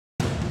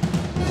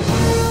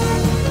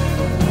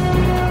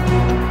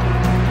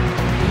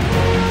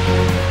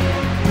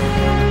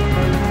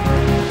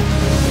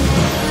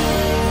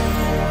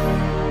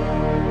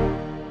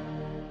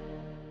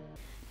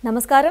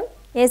నమస్కారం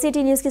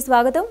ACT news కి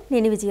స్వాగతం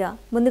నేను విజయ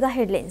ముందుగా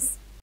హెడ్లైన్స్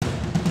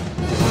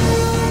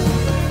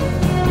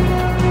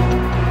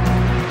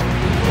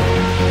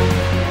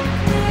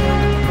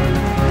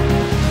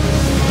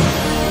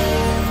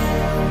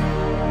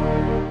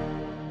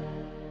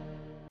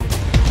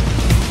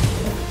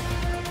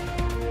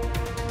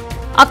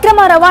అక్రమ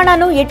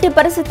రవాణాను ఎట్టి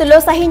పరిస్థితుల్లో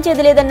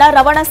సహించేది లేదన్న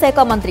రవాణా శాఖ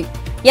మంత్రి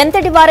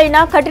ఎంతటి వారైనా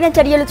కఠిన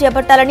చర్యలు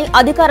చేపట్టాలని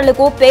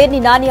అధికారులకు పేర్ని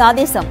నాని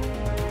ఆదేశం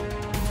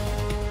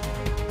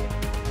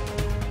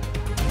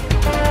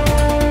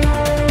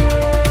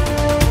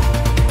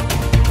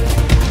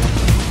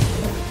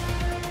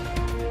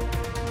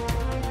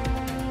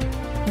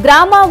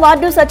గ్రామ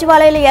వార్డు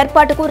సచివాలయాల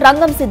ఏర్పాటుకు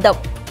రంగం సిద్ధం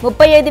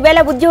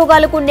 35,000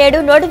 ఉద్యోగాలకు నేడు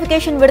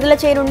నోటిఫికేషన్ విడుదల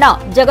చేయనున్న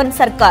జగన్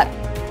సర్కార్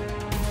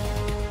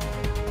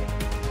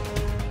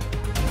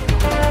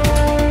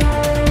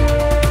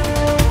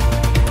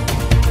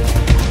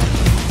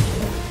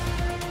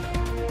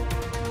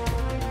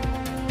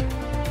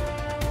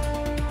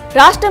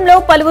రాష్ట్రంలో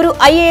పలువురు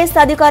ఐఏఎస్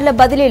అధికారుల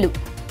బదిలీలు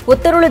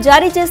ఉత్తర్వులు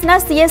జారీ చేసిన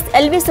సీఎస్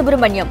ఎల్వి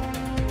సుబ్రహ్మణ్యం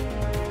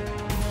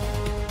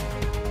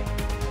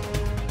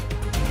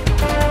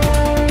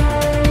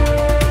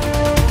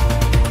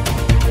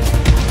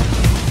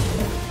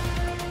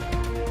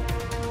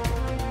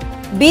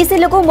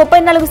బీసీలకు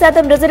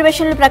 34%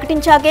 రిజర్వేషన్లు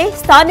ప్రకటించాకే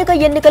స్థానిక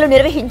ఎన్నికలు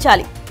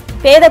నిర్వహించాలి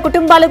పేద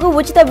కుటుంబాలకు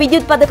ఉచిత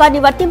విద్యుత్ పథకాన్ని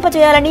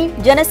వర్తింపచేయాలని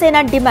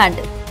జనసేన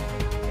డిమాండ్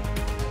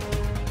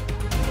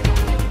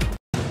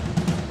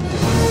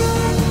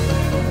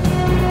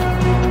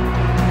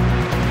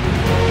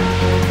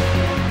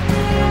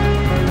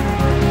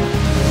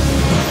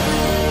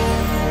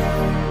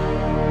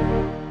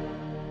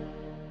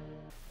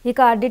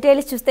ఇక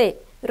డీటెయిల్స్ చూస్తే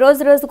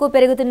రోజు రోజుకు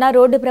పెరుగుతున్న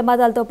రోడ్డు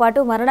ప్రమాదాలతో పాటు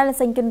మరణాల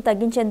సంఖ్యను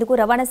తగ్గించేందుకు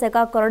రవాణా శాఖ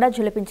కొరడా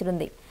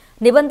ఝులిపించనుంది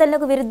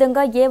నిబంధనలకు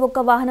విరుద్ధంగా ఏ ఒక్క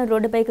వాహనం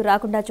రోడ్డుపైకి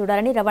రాకుండా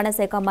చూడాలని రవాణా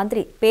శాఖ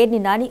మంత్రి పేర్ని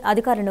నాని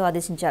అధికారులను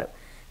ఆదేశించారు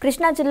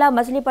కృష్ణా జిల్లా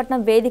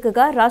మచిలీపట్నం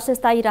వేదికగా రాష్ట్ర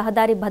స్థాయి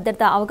రహదారి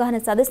భద్రతా అవగాహన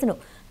సదస్సును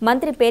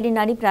మంత్రి పేర్ని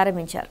నాని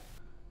ప్రారంభించారు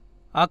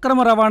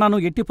అక్రమ రవాణాను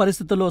ఎట్టి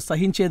పరిస్థితుల్లో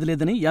సహించేది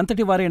లేదని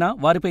ఎంతటి వారైనా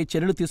వారిపై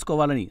చర్యలు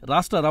తీసుకోవాలని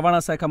రాష్ట్ర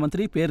రవాణా శాఖ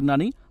మంత్రి పేర్ని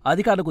నాని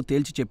అధికారులకు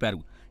తేల్చి చెప్పారు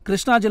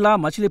కృష్ణా జిల్లా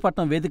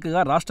మచిలీపట్నం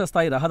వేదికగా రాష్ట్ర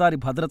స్థాయి రహదారి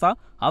భద్రత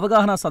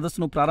అవగాహన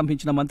సదస్సును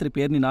ప్రారంభించిన మంత్రి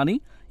పేర్ని నాని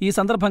ఈ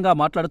సందర్భంగా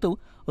మాట్లాడుతూ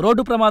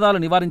రోడ్డు ప్రమాదాలు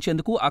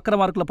నివారించేందుకు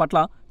అక్రమార్కుల పట్ల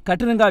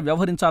కఠినంగా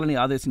వ్యవహరించాలని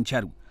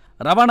ఆదేశించారు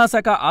రవాణా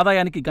శాఖ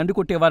ఆదాయానికి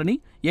గండికొట్టేవారిని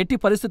ఎట్టి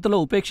పరిస్థితుల్లో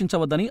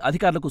ఉపేక్షించవద్దని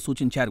అధికారులకు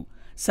సూచించారు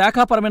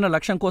శాఖాపరమైన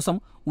లక్ష్యం కోసం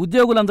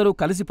ఉద్యోగులందరూ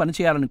కలిసి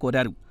పనిచేయాలని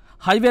కోరారు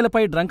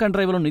హైవేలపై డ్రంక్ అండ్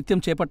డ్రైవ్లను నిత్యం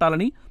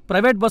చేపట్టాలని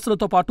ప్రైవేట్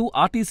బస్సులతో పాటు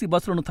ఆర్టీసీ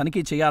బస్సులను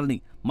తనిఖీ చేయాలని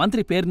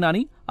మంత్రి పేర్ని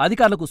నాని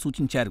అధికారులకు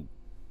సూచించారు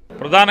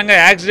ప్రధానంగా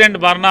యాక్సిడెంట్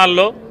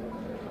మరణాల్లో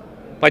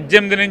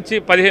 18 నుంచి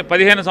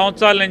 15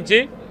 సంవత్సరాల నుంచి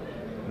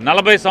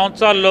 40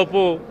 సంవత్సరాల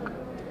లోపు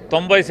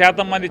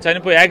 90% మంది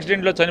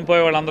యాక్సిడెంట్లో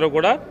చనిపోయే వాళ్ళందరూ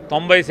కూడా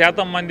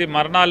 90% మంది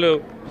మరణాలు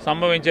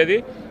సంభవించేది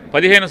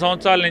 15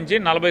 సంవత్సరాల నుంచి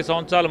 40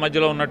 సంవత్సరాల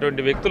మధ్యలో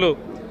ఉన్నటువంటి వ్యక్తులు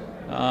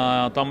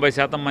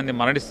 90% మంది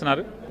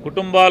మరణిస్తున్నారు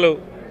కుటుంబాలు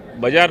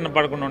బజారున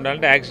పడకుండా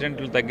ఉండాలంటే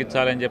యాక్సిడెంట్లు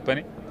తగ్గించాలని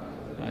చెప్పని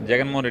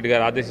జగన్మోహన్ రెడ్డి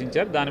గారు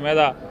ఆదేశించారు దాని మీద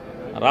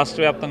రాష్ట్ర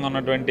వ్యాప్తంగా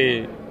ఉన్నటువంటి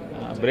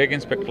బ్రేక్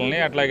ఇన్స్పెక్టర్లని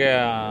అట్లాగే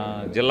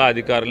జిల్లా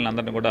అధికారులని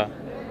అందరినీ కూడా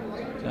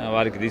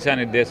వారికి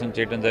దిశానిర్దేశం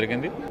చేయడం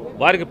జరిగింది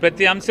వారికి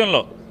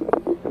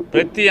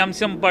ప్రతి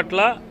అంశం పట్ల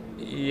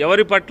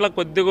ఎవరి పట్ల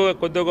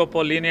కొద్దిగా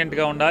గొప్ప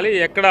లీనియంట్గా ఉండాలి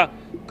ఎక్కడ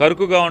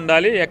కరుకుగా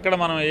ఉండాలి ఎక్కడ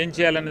మనం ఏం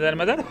చేయాలనే దాని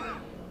మీద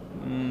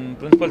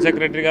ప్రిన్సిపల్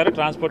సెక్రటరీ గారు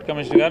ట్రాన్స్పోర్ట్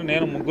కమిషనర్ గారు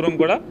నేను ముగ్గురం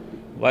కూడా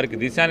వారికి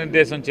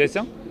దిశానిర్దేశం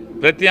చేశాం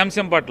ప్రతి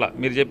అంశం పట్ల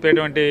మీరు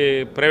చెప్పేటువంటి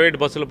ప్రైవేట్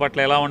బస్సుల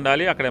పట్ల ఎలా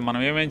ఉండాలి అక్కడ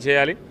మనం ఏమేం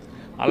చేయాలి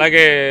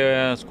అలాగే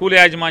స్కూల్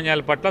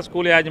యాజమాన్యాలు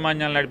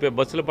నడిపే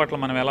బస్సుల పట్ల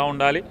మనం ఎలా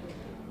ఉండాలి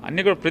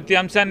అన్నీ కూడా ప్రతి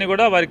అంశాన్ని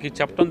కూడా వారికి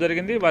చెప్పడం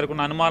జరిగింది వారికి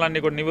ఉన్న అనుమానాన్ని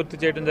కూడా నివృత్తి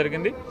చేయడం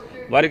జరిగింది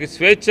వారికి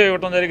స్వేచ్ఛ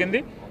ఇవ్వడం జరిగింది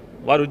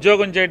వారు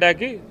ఉద్యోగం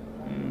చేయడానికి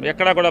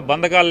ఎక్కడా కూడా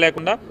బంధకాలు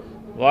లేకుండా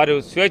వారు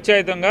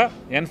స్వేచ్ఛాయుతంగా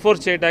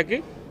ఎన్ఫోర్స్ చేయడానికి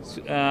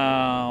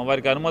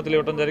వారికి అనుమతులు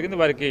ఇవ్వడం జరిగింది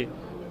వారికి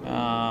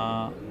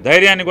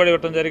ధైర్యాన్ని కూడా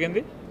ఇవ్వడం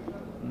జరిగింది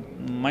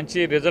మంచి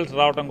రిజల్ట్స్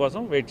రావడం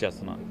కోసం వెయిట్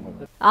చేస్తున్నాను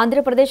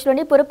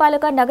ఆంధ్రప్రదేశ్లోని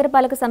పురపాలక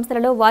నగరపాలక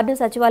సంస్థలలో వార్డు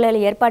సచివాలయాల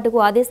ఏర్పాటుకు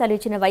ఆదేశాలు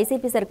ఇచ్చిన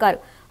వైసీపీ సర్కారు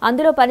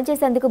అందులో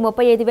పనిచేసేందుకు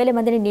 35,000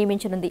 మందిని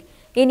నియమించనుంది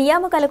ఈ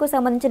నియామకాలకు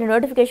సంబంధించిన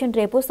నోటిఫికేషన్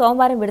రేపు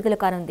సోమవారం విడుదల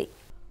కానుంది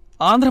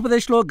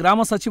ఆంధ్రప్రదేశ్లో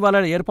గ్రామ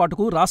సచివాలయాల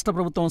ఏర్పాటుకు రాష్ట్ర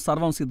ప్రభుత్వం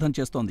సర్వం సిద్ధం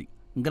చేస్తోంది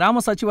గ్రామ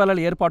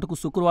సచివాలయాల ఏర్పాటుకు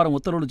శుక్రవారం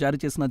ఉత్తర్వులు జారీ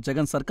చేసిన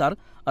జగన్ సర్కార్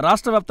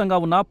రాష్ట్ర వ్యాప్తంగా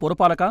ఉన్న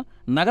పురపాలక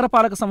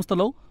నగరపాలక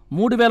సంస్థలో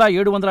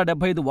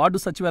 3,775 వార్డు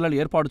సచివాలయాలు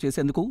ఏర్పాటు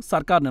చేసేందుకు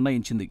సర్కార్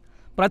నిర్ణయించింది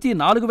ప్రతి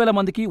 4,000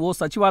 మందికి ఓ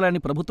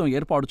సచివాలయాన్ని ప్రభుత్వం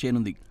ఏర్పాటు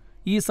చేయనుంది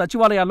ఈ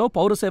సచివాలయాల్లో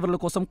పౌర సేవల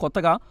కోసం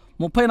కొత్తగా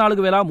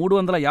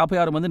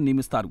 34,356 మందిని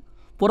నియమిస్తారు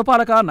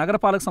పురపాలక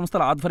నగరపాలక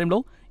సంస్థల ఆధ్వర్యంలో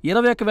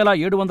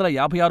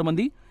 21,756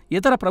 మంది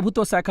ఇతర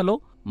ప్రభుత్వ శాఖల్లో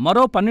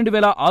మరో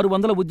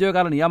 12,600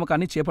 ఉద్యోగాల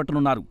నియామకాన్ని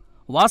చేపట్టనున్నారు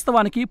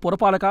వాస్తవానికి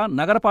పురపాలక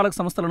నగరపాలక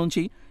సంస్థల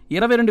నుంచి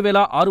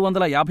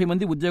 22,650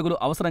 మంది ఉద్యోగులు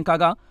అవసరం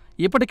కాగా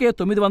ఇప్పటికే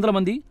 900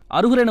 మంది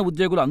అర్హులైన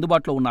ఉద్యోగులు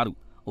అందుబాటులో ఉన్నారు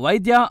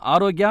వైద్య,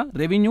 ఆరోగ్య,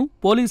 రెవెన్యూ,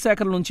 పోలీస్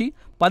శాఖల నుంచి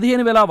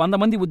 15,100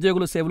 మంది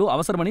ఉద్యోగుల సేవలు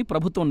అవసరమని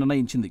ప్రభుత్వం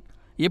నిర్ణయించింది.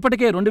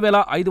 ఇప్పటికే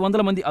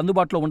 2,500 మంది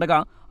అందుబాటులో ఉండగా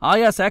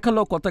ఆయా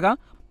శాఖల్లో కొత్తగా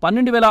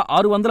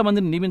 12,600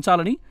 మందిని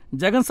నియమించాలని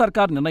జగన్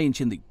సర్కార్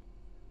నిర్ణయించింది.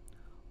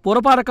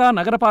 పురపాలక,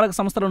 నగరపాలక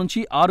సంస్థల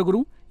నుంచి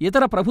 6,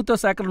 ఇతర ప్రభుత్వ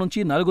శాఖల నుంచి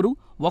 4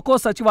 ఒక్కో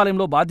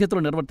సచివాలయంలో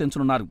బాధ్యతలు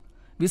నిర్వర్తించనున్నారు.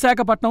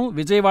 విశాఖపట్నం,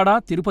 విజయవాడ,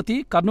 తిరుపతి,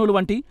 కర్నూలు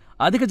వంటి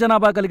అధిక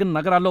జనాభా కలిగిన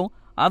నగరాల్లో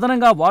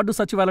అదనంగా వార్డు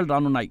సచివాలయాలు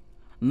రానున్నాయి.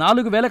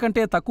 4,000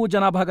 కంటే తక్కువ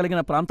జనాభా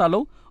కలిగిన ప్రాంతాల్లో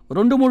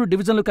 2-3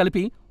 డివిజన్లు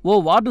కలిపి ఓ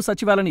వార్డు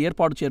సచివాలయాన్ని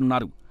ఏర్పాటు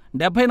చేయనున్నారు.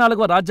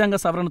 74వ రాజ్యాంగ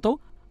సవరణతో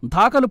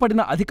దాఖలు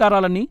పడిన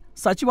అధికారాలన్నీ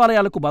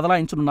సచివాలయాలకు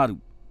బదలాయించనున్నారు.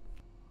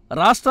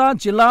 రాష్ట్ర,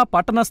 జిల్లా,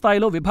 పట్టణ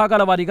స్థాయిలో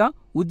విభాగాల వారీగా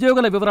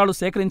ఉద్యోగుల వివరాలు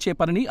సేకరించే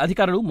పనిని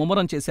అధికారులు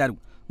ముమ్మరం చేశారు.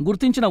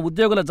 గుర్తించిన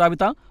ఉద్యోగుల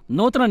జాబితా,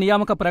 నూతన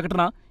నియామక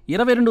ప్రకటన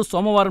 22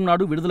 సోమవారం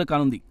నాడు విడుదల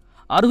కానుంది.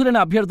 అర్హులైన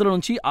అభ్యర్థుల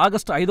నుంచి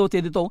ఆగస్టు 5వ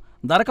తేదీతో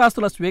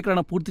దరఖాస్తుల స్వీకరణ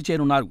పూర్తి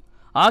చేయనున్నారు.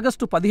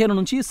 ఆగస్టు 15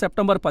 నుంచి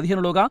సెప్టెంబర్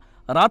 15లోగా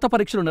రాత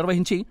పరీక్షలు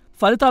నిర్వహించి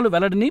ఫలితాలు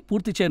వెల్లడిని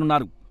పూర్తి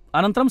చేయనున్నారు.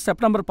 అనంతరం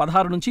సెప్టెంబర్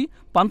 16 నుంచి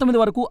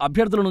 19 వరకు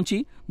అభ్యర్థుల నుంచి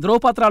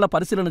ధ్రువపత్రాల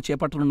పరిశీలన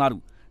చేపట్టనున్నారు.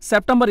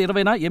 సెప్టెంబర్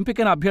 20న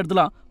ఎంపికైన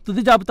అభ్యర్థుల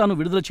తుది జాబితాను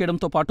విడుదల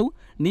చేయడంతో పాటు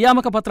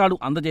నియామక పత్రాలు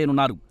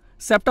అందజేయనున్నారు.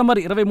 సెప్టెంబర్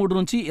 23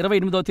 నుంచి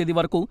 28వ తేదీ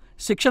వరకు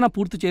శిక్షణ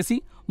పూర్తి చేసి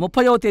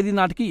 30వ తేదీ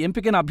నాటికి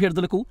ఎంపికైన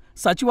అభ్యర్థులకు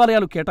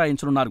సచివాలయాలు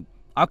కేటాయించనున్నారు.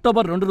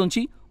 అక్టోబర్ 2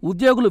 నుంచి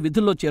ఉద్యోగులు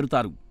విధుల్లో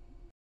చేరుతారు.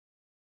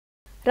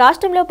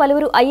 రాష్ట్రంలో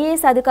పలువురు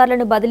ఐఏఎస్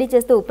అధికారులను బదిలీ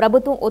చేస్తూ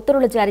ప్రభుత్వం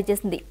ఉత్తర్వులు జారీ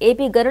చేసింది.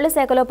 ఏపీ గనుల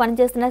శాఖలో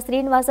పనిచేస్తున్న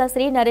శ్రీనివాస,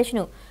 శ్రీ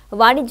నరేష్ను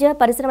వాణిజ్య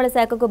పరిశ్రమల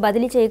శాఖకు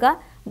బదిలీ చేయగా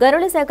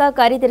గనుల శాఖ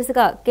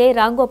కార్యదర్శిగా కె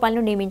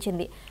రాంగోపాల్ను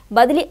నియమించింది.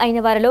 బదిలీ అయిన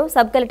వారిలో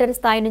సబ్ కలెక్టర్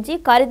స్థాయి నుంచి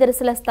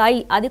కార్యదర్శుల స్థాయి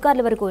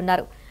అధికారుల వరకు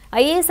ఉన్నారు.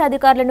 ఐఏఎస్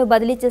అధికారులను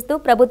బదిలీ చేస్తూ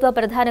ప్రభుత్వ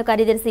ప్రధాన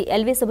కార్యదర్శి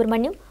ఎల్వి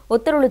సుబ్రహ్మణ్యం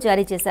ఉత్తర్వులు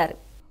జారీ చేశారు.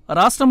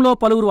 రాష్ట్రంలో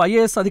పలువురు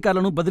ఐఏఎస్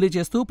అధికారులను బదిలీ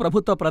చేస్తూ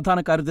ప్రభుత్వ ప్రధాన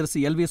కార్యదర్శి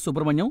ఎల్వి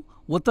సుబ్రహ్మణ్యం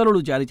ఉత్తర్వులు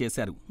జారీ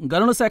చేశారు.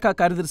 గనుల శాఖ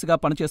కార్యదర్శిగా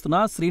పనిచేస్తున్న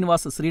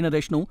శ్రీనివాస్,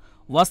 శ్రీనరేష్ను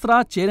వస్త్ర,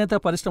 చేనేత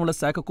పరిశ్రమల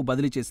శాఖకు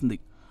బదిలీ చేసింది.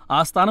 ఆ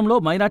స్థానంలో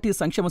మైనార్టీ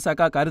సంక్షేమ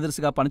శాఖ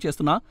కార్యదర్శిగా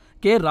పనిచేస్తున్న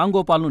కె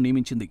రాంగోపాల్ను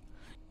నియమించింది.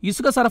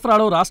 ఇసుక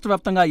సరఫరాలో రాష్ట్ర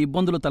వ్యాప్తంగా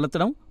ఇబ్బందులు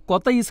తలెత్తడం,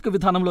 కొత్త ఇసుక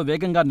విధానంలో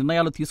వేగంగా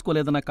నిర్ణయాలు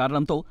తీసుకోలేదన్న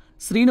కారణంతో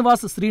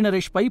శ్రీనివాస్,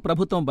 శ్రీనరేష్పై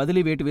ప్రభుత్వం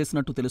బదిలీ వేటు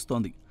వేసినట్టు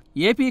తెలుస్తోంది.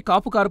 ఏపీ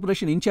కాపు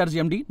కార్పొరేషన్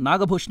ఇన్ఛార్జి ఎండీ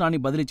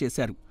నాగభూషణాన్ని బదిలీ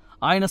చేశారు.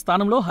 ఆయన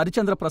స్థానంలో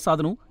హరిచంద్ర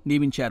ప్రసాద్ను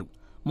నియమించారు.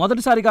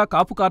 మొదటిసారిగా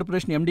కాపు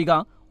కార్పొరేషన్ ఎండీగా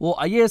ఓ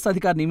ఐఏఎస్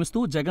అధికారి నియమిస్తూ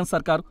జగన్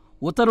సర్కార్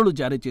ఉత్తర్వులు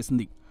జారీ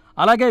చేసింది.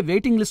 అలాగే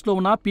వెయిటింగ్ లిస్టులో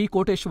ఉన్న P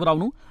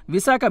కోటేశ్వరరావును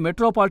Visakha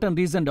metropolitan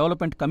reason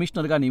development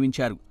కమిషనర్గా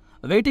నియమించారు.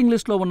 వెయిటింగ్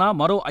లిస్టులో ఉన్న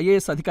మరో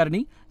ఐఏఎస్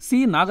అధికారిని సి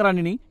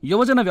నాగరాణిని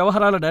యువజన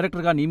వ్యవహారాల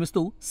డైరెక్టర్గా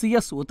నియమిస్తూ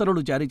సిఎస్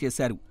ఉత్తర్వులు జారీ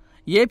చేశారు.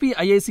 ఏపీ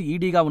ఐఏసీ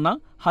ఈడీగా ఉన్న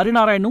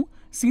హరినారాయణను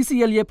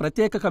సీసీఎల్ఏ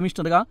ప్రత్యేక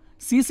కమిషనర్గా,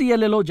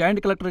 సీసీఎల్ఏలో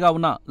జాయింట్ కలెక్టర్గా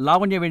ఉన్న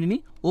లావణ్యవేణిని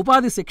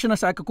ఉపాధి శిక్షణ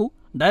శాఖకు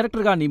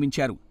డైరెక్టర్గా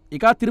నియమించారు.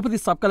 ఇక తిరుపతి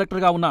సబ్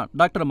కలెక్టర్గా ఉన్న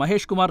డాక్టర్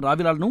మహేష్ కుమార్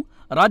రావిలాల్ను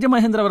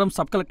రాజమహేంద్రవరం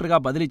సబ్ కలెక్టర్గా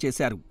బదిలీ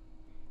చేశారు.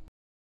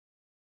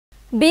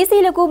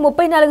 బీసీలకు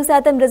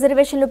 34%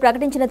 రిజర్వేషన్లు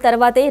ప్రకటించిన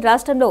తర్వాతే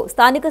రాష్ట్రంలో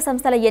స్థానిక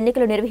సంస్థల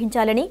ఎన్నికలు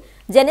నిర్వహించాలని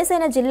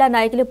జనసేన జిల్లా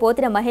నాయకులు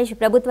పోతిన మహేష్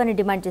ప్రభుత్వాన్ని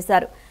డిమాండ్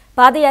చేశారు.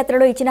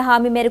 పాదయాత్రలో ఇచ్చిన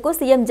హామీ మేరకు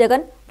సీఎం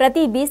జగన్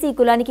ప్రతి బీసీ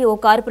కులానికి ఓ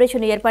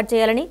కార్పొరేషన్ ఏర్పాటు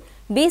చేయాలని,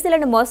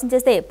 బీసీలను మోసం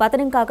చేస్తే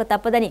పతనం కాక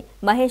తప్పదని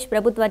మహేష్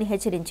ప్రభుత్వాన్ని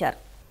హెచ్చరించారు.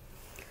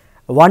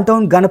 వన్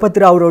టౌన్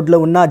గణపతిరావు రోడ్లో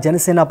ఉన్న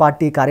జనసేన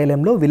పార్టీ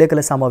కార్యాలయంలో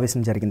విలేకరుల సమావేశం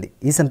జరిగింది.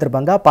 ఈ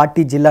సందర్భంగా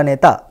పార్టీ జిల్లా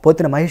నేత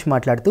పోతిన మహేష్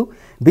మాట్లాడుతూ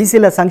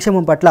బీసీల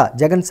సంక్షేమం పట్ల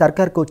జగన్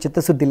సర్కార్కు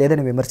చిత్తశుద్ధి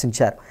లేదని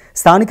విమర్శించారు.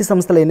 స్థానిక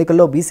సంస్థల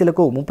ఎన్నికల్లో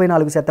బీసీలకు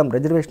 34%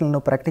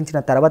 రిజర్వేషన్లను ప్రకటించిన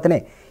తర్వాతనే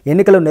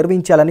ఎన్నికలు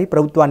నిర్వహించాలని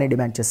ప్రభుత్వాన్ని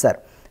డిమాండ్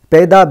చేశారు.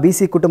 పేద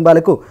బీసీ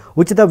కుటుంబాలకు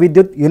ఉచిత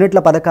విద్యుత్ యూనిట్ల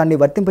పథకాన్ని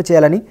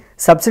వర్తింపచేయాలని,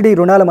 సబ్సిడీ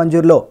రుణాల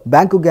మంజూరులో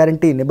బ్యాంకు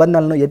గ్యారంటీ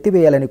నిబంధనలను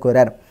ఎత్తివేయాలని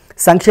కోరారు.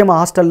 సంక్షేమ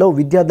హాస్టల్లో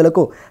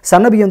విద్యార్థులకు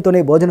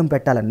సన్నబియ్యంతోనే భోజనం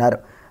పెట్టాలన్నారు.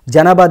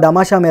 జనాభా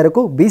దమాషా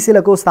మేరకు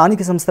బీసీలకు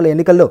స్థానిక సంస్థల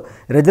ఎన్నికల్లో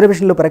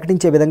రిజర్వేషన్లు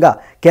ప్రకటించే విధంగా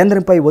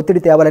కేంద్రంపై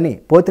ఒత్తిడి తేవాలని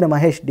పోతిన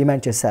మహేష్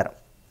డిమాండ్ చేశారు.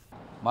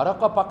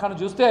 మరొక పక్కన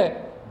చూస్తే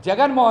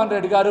జగన్మోహన్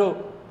రెడ్డి గారు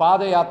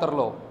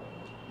పాదయాత్రలో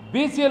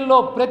బీసీల్లో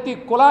ప్రతి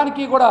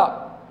కులానికి కూడా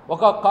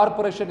ఒక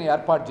కార్పొరేషన్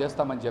ఏర్పాటు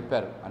చేస్తామని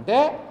చెప్పారు. అంటే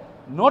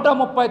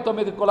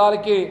 139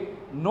 కులాలకి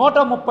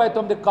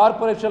 139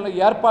 కార్పొరేషన్లు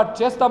ఏర్పాటు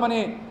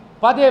చేస్తామని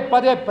పదే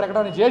పదే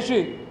ప్రకటన చేసి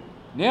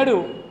నేడు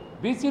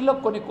బీసీల్లో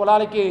కొన్ని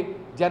కులాలకి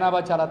జనాభా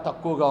చాలా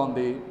తక్కువగా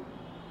ఉంది,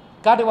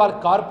 కానీ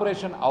వాళ్ళకి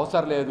కార్పొరేషన్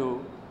అవసరం లేదు.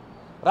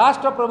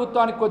 రాష్ట్ర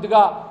ప్రభుత్వానికి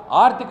కొద్దిగా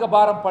ఆర్థిక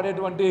భారం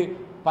పడేటువంటి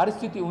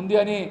పరిస్థితి ఉంది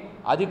అని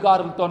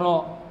అధికారులతోనో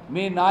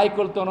మీ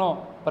నాయకులతోనో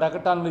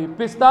ప్రకటనలు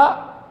ఇప్పిస్తా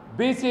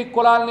బీసీ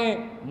కులాల్ని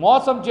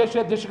మోసం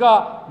చేసే దిశగా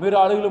మీరు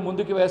అడుగులు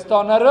ముందుకు వేస్తూ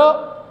ఉన్నారు.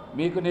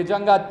 మీకు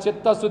నిజంగా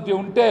చిత్తశుద్ధి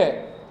ఉంటే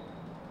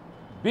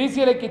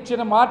బీసీలకు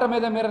ఇచ్చిన మాట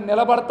మీద మీరు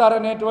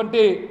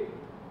నిలబడతారనేటువంటి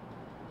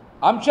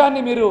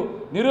అంశాన్ని మీరు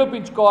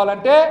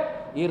నిరూపించుకోవాలంటే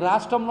ఈ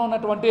రాష్ట్రంలో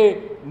ఉన్నటువంటి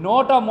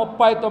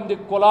 139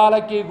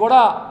 కులాలకి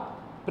కూడా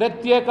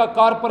ప్రత్యేక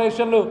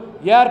కార్పొరేషన్లు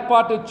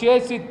ఏర్పాటు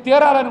చేసి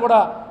తీరాలని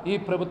కూడా ఈ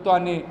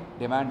ప్రభుత్వాన్ని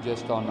డిమాండ్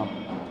చేస్తూ ఉన్నాం.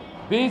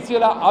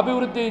 బీసీల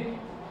అభివృద్ధి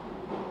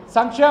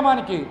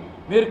సంక్షేమానికి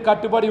మీరు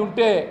కట్టుబడి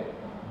ఉంటే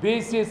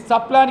బీసీ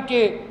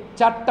సప్లాన్కి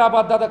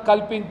చట్టబద్ధత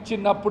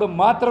కల్పించినప్పుడు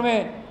మాత్రమే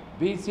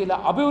బీసీల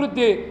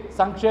అభివృద్ధి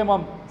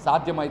సంక్షేమం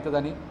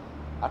సాధ్యమవుతుందని,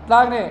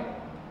 అట్లాగనే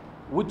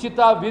ఉచిత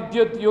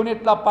విద్యుత్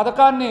యూనిట్ల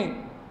పథకాన్ని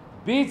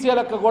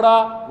బీసీలకు కూడా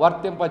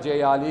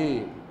వర్తింపజేయాలి.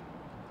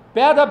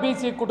 పేద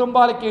బీసీ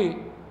కుటుంబాలకి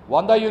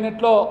 100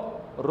 యూనిట్లో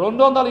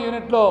 200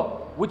 యూనిట్లో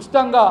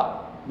ఉచితంగా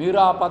మీరు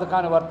ఆ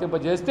పథకాన్ని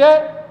వర్తింపజేస్తే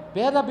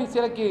పేద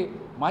బీసీలకి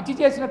మంచి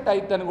చేసినట్టు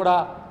అవుతుందని కూడా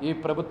ఈ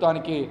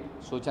ప్రభుత్వానికి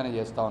సూచన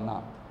చేస్తూ ఉన్నా.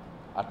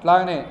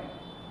 అట్లాగనే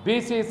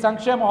బీసీ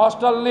సంక్షేమ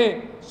హాస్టల్ని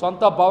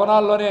సొంత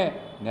భవనాల్లోనే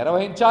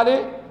నిర్వహించాలి.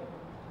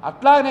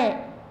 అట్లాగనే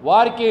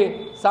వారికి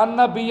సన్న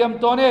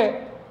బియ్యంతోనే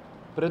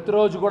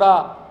ప్రతిరోజు కూడా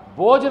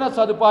భోజన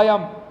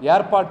సదుపాయం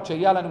ఏర్పాటు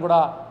చేయాలని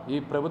కూడా ఈ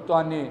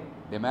ప్రభుత్వాన్ని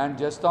డిమాండ్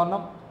చేస్తూ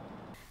ఉన్నాం.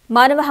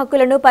 మానవ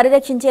హక్కులను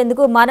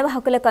పరిరక్షించేందుకు మానవ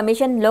హక్కుల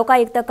కమిషన్,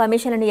 లోకాయుక్త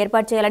కమిషన్లను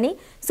ఏర్పాటు చేయాలని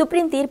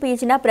సుప్రీం తీర్పు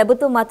ఇచ్చినా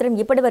ప్రభుత్వం మాత్రం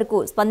ఇప్పటివరకు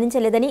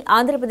స్పందించలేదని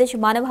ఆంధ్రప్రదేశ్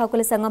మానవ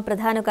హక్కుల సంఘం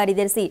ప్రధాన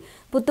కార్యదర్శి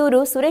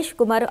పుత్తూరు సురేష్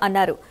కుమార్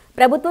అన్నారు.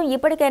 ప్రభుత్వం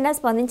ఇప్పటికైనా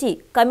స్పందించి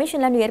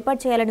కమిషన్లను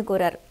ఏర్పాటు చేయాలని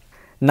కోరారు.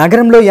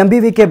 నగరంలో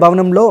ఎంబీవీకే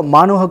భవనంలో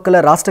మానవ హక్కుల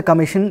రాష్ట్ర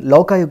కమిషన్,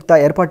 లోకాయుక్త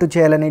ఏర్పాటు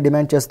చేయాలని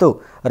డిమాండ్ చేస్తూ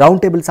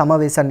రౌండ్ టేబుల్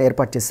సమావేశాన్ని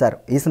ఏర్పాటు చేశారు.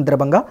 ఈ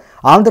సందర్భంగా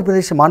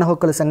ఆంధ్రప్రదేశ్ మానవ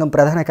హక్కుల సంఘం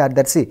ప్రధాన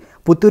కార్యదర్శి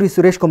పుత్తూరి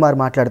సురేష్ కుమార్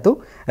మాట్లాడుతూ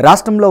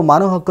రాష్ట్రంలో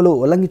మానవ హక్కులు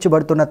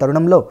ఉల్లంఘించబడుతున్న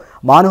తరుణంలో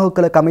మానవ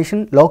హక్కుల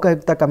కమిషన్,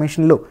 లోకాయుక్త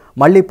కమిషన్లు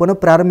మళ్లీ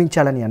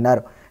పునఃప్రారంభించాలని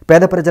అన్నారు.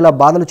 పేద ప్రజల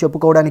బాధలు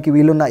చెప్పుకోవడానికి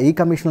వీలున్న ఈ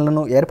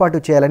కమిషన్లను ఏర్పాటు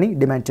చేయాలని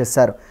డిమాండ్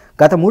చేశారు.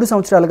 గత 3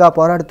 సంవత్సరాలుగా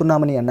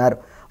పోరాడుతున్నామని అన్నారు.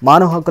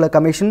 మానవ హక్కుల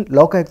కమిషన్,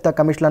 లోకాయుక్త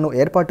కమిషన్లను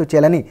ఏర్పాటు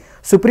చేయాలని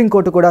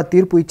సుప్రీంకోర్టు కూడా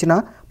తీర్పు ఇచ్చినా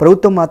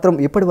ప్రభుత్వం మాత్రం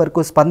ఇప్పటి వరకు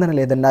స్పందన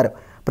లేదన్నారు.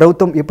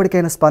 ప్రభుత్వం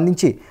ఇప్పటికైనా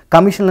స్పందించి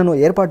కమిషన్లను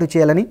ఏర్పాటు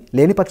చేయాలని,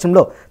 లేని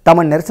పక్షంలో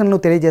తమ నిరసనను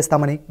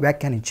తెలియజేస్తామని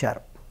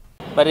వ్యాఖ్యానించారు.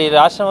 మరి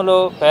రాష్ట్రంలో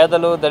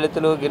పేదలు,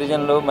 దళితులు,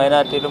 గిరిజనులు,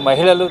 మైనార్టీలు,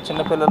 మహిళలు,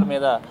 చిన్నపిల్లల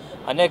మీద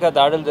అనేక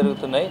దాడులు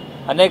జరుగుతున్నాయి.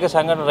 అనేక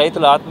సంఘటనలు,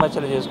 రైతులు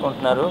ఆత్మహత్యలు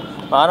చేసుకుంటున్నారు.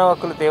 మానవ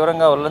హక్కులు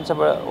తీవ్రంగా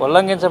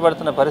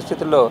ఉల్లంఘించబడుతున్న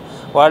పరిస్థితుల్లో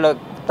వాళ్ళు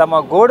తమ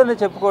గోడును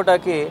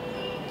చెప్పుకోవడానికి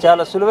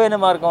చాలా సులువైన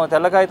మార్గం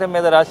తెల్ల కాగితం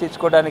మీద రాసి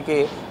ఇచ్చుకోవడానికి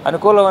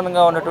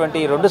అనుకూలంగా ఉన్నటువంటి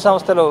ఈ 2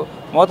 సంస్థలు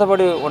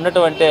మూతపడి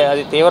ఉండటం అంటే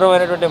అది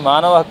తీవ్రమైనటువంటి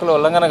మానవ హక్కుల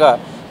ఉల్లంఘనగా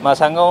మా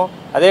సంఘం,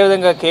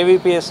 అదేవిధంగా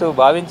కేవీపీఎస్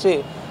భావించి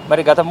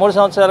మరి గత 3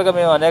 సంవత్సరాలుగా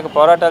మేము అనేక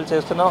పోరాటాలు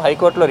చేస్తున్నాం.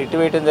 హైకోర్టులో రిట్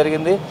వేయడం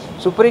జరిగింది.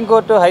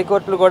 సుప్రీంకోర్టు,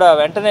 హైకోర్టులు కూడా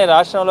వెంటనే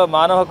రాష్ట్రంలో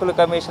మానవ హక్కుల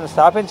కమిషన్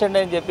స్థాపించండి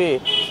అని చెప్పి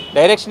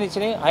డైరెక్షన్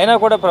ఇచ్చినాయి. అయినా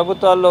కూడా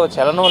ప్రభుత్వాల్లో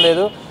చలనం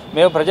లేదు.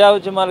 మేము ప్రజా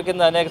ఉద్యమాల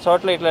కింద అనేక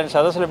చోట్ల ఇట్లాంటి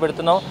సదస్సులు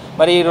పెడుతున్నాం.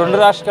 మరి ఈ 2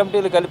 రాష్ట్ర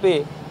కమిటీలు కలిపి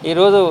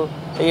ఈరోజు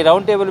ఈ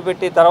రౌండ్ టేబుల్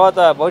పెట్టి తర్వాత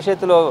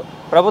భవిష్యత్తులో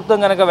ప్రభుత్వం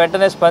కనుక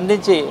వెంటనే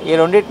స్పందించి ఈ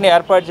రెండింటిని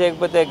ఏర్పాటు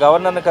చేయకపోతే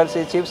గవర్నర్ని కలిసి,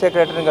 చీఫ్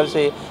సెక్రటరీని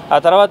కలిసి ఆ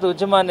తర్వాత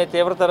ఉద్యమాన్ని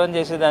తీవ్రతరం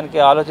చేసేదానికి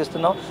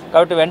ఆలోచిస్తున్నాం.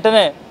 కాబట్టి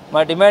వెంటనే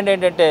మా డిమాండ్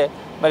ఏంటంటే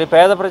మరి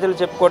పేద ప్రజలు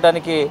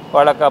చెప్పుకోవడానికి,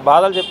 వాళ్ళ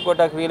బాధలు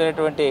చెప్పుకోవడానికి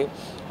వీలైనటువంటి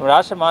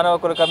రాష్ట్ర మానవ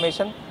హక్కుల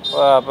కమిషన్,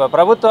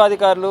 ప్రభుత్వ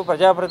అధికారులు,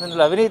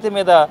 ప్రజాప్రతినిధుల అవినీతి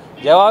మీద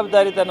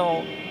జవాబుదారీతనం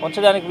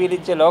ఉంచడానికి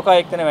వీలిచ్చే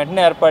లోకాయుక్తని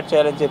వెంటనే ఏర్పాటు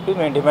చేయాలని చెప్పి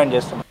మేము డిమాండ్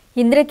చేస్తున్నాం.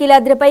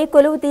 ఇంద్రకీలాద్రిపై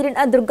కొలువు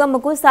తీరిన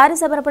దుర్గమ్మకు సారి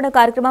సమర్పణ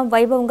కార్యక్రమం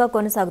వైభవంగా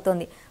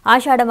కొనసాగుతోంది.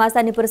 ఆషాఢ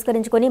మాసాన్ని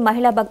పురస్కరించుకుని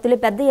మహిళా భక్తులు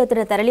పెద్ద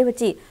ఎత్తున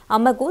తరలివచ్చి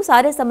అమ్మకు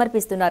సారె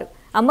సమర్పిస్తున్నారు.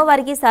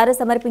 అమ్మవారికి సారె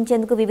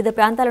సమర్పించేందుకు వివిధ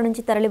ప్రాంతాల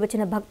నుంచి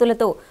తరలివచ్చిన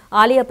భక్తులతో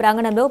ఆలయ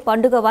ప్రాంగణంలో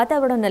పండుగ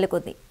వాతావరణం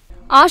నెలకొంది.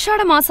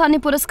 ఆషాఢ మాసాన్ని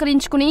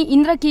పురస్కరించుకుని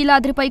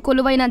ఇంద్రకీలాద్రిపై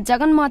కొలువైన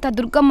జగన్మాత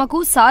దుర్గమ్మకు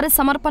సారె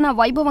సమర్పణ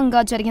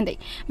వైభవంగా జరిగింది.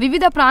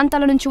 వివిధ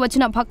ప్రాంతాల నుంచి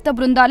వచ్చిన భక్త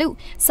బృందాలు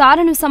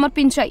సారెను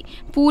సమర్పించాయి.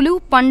 పూలు,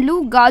 పండ్లు,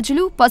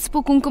 గాజులు,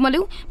 పసుపు,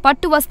 కుంకుమలు,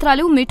 పట్టు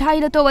వస్త్రాలు,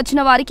 మిఠాయిలతో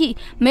వచ్చిన వారికి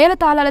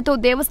మేళతాళాలతో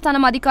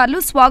దేవస్థానం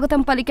అధికారులు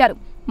స్వాగతం పలికారు.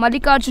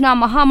 మల్లికార్జున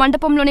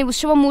మహామండపంలోని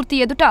ఉత్సవమూర్తి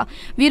ఎదుట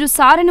వీరు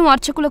సారెను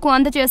అర్చకులకు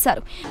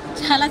అందజేశారు.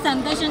 చాలా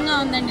సంతోషంగా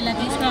ఉందండి. ఇలా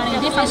తీసుకురావడం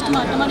ఇది ఫస్ట్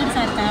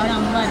మొట్టమొదటిసారి కావడం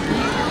అమ్మవారికి.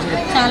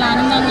 చాలా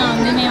ఆనందంగా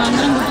ఉంది.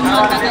 మేమందరం కుటుంబం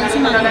అంతా కలిసి,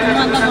 మా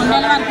కుటుంబం అంతా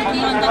గుండెల వారికి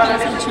తీరంతా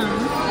కలిసి వచ్చాము.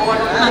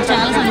 మాకు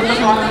చాలా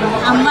సంతోషంగా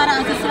ఉంది. అమ్మవారి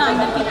ఆశీస్సులు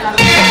అందరికీ.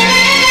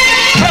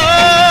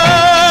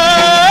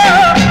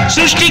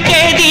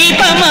 సృష్టికే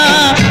దీపమా,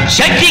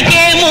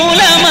 శక్తికే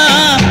మూలమా,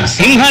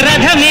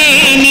 సింహరథమే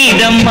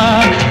నీదమ్మా,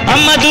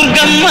 అమ్మ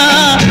దుర్గమ్మ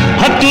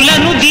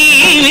భక్తులను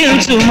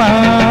దీవించుమా.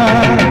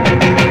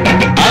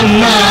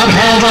 అమ్మా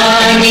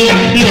భవాని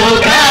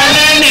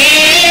లోకాలనే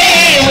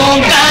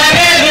ఓంకార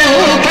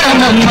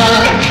రూపమమ్మా,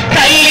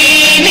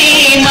 తల్లిని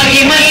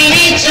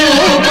మహిమల్ని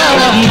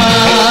చూపవమ్మా.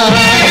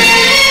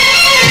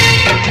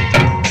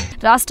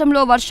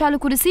 రాష్ట్రంలో వర్షాలు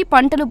కురిసి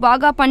పంటలు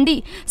బాగా పండి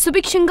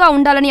సుభిక్షంగా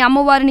ఉండాలని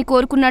అమ్మవారిని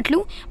కోరుకున్నట్లు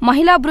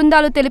మహిళా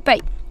బృందాలు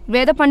తెలిపాయి.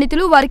 వేద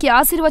పండితులు వారికి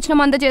ఆశీర్వచనం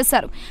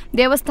అందజేశారు.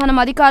 దేవస్థానం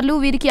అధికారులు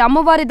వీరికి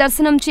అమ్మవారి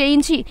దర్శనం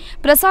చేయించి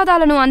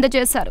ప్రసాదాలను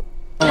అందజేశారు.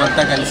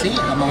 అంతా కలిసి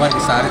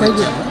అమ్మవారికి సారి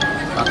తెచ్చాము.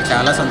 మాకు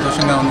చాలా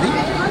సంతోషంగా ఉంది.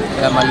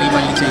 ఇలా మళ్ళీ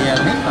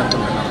చేయాలని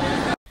అనుకుంటున్నాం.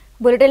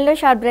 బులెటిన్లో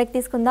షార్ట్ బ్రేక్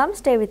తీసుకుందాం.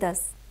 Stay with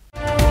us.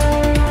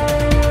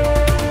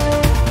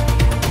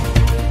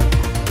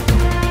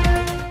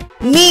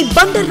 Me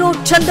Bhandar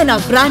road Chandana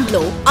brand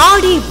లో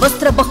ఆడి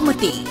వస్త్ర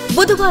బహుమతి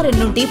బుధవారం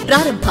నుండి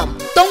ప్రారంభం.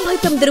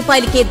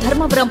 రూపాయలకే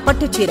ధర్మవరం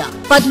పట్టుచీర,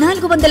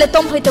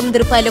 1499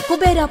 రూపాయల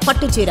కుబేరా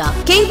పట్టుచీర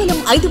కేవలం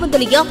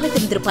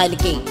 559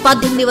 రూపాయలకే,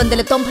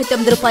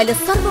 1899 రూపాయల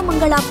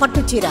సర్వమంగళ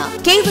పట్టుచీర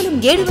కేవలం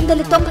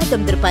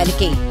 799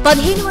 రూపాయలకే,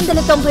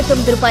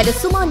 1599 రూపాయల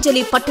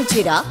సుమాంజలి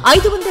పట్టుచీర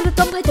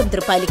 599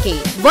 రూపాయలకే,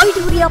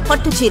 వైఢూర్య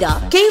పట్టుచీర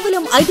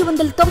కేవలం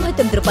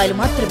 599 రూపాయలు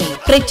మాత్రమే.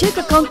 ప్రత్యేక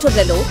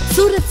కౌంటర్లలో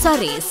సూరత్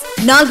సారీస్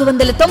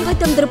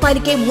 499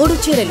 రూపాయలకే 3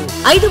 చీరలు,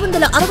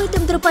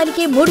 569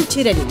 రూపాయలకే 3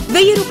 చీరలు,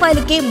 1000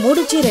 రూపాయలకే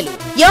 3 చీరలు,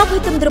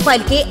 59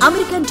 రూపాయలకే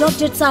అమెరికన్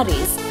జార్జెట్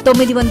సారీస్,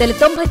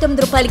 999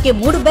 రూపాయలకే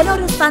 3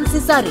 బెనారస్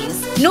ఫ్యాన్సీ సారీస్,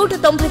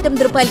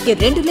 199 రూపాయలకే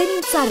 2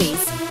 లెనిన్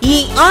సారీస్. ఈ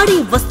ఆడి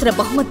వస్త్ర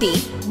బహుమతి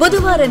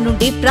బుధవారం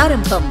నుండి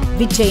ప్రారంభం.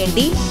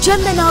 విచ్చేయండి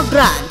చందన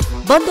బ్రాండ్,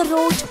 బందర్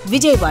రోడ్,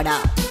 విజయవాడ.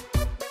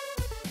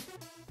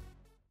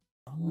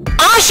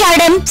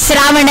 ఆషాఢం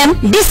శ్రావణం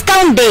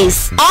డిస్కౌంట్ డేస్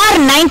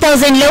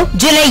R9000 లో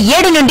జూలై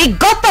 7 నుండి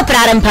గొప్ప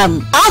ప్రారంభం.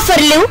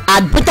 ఆఫర్లు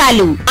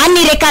అద్భుతాలు.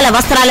 అన్ని రకాల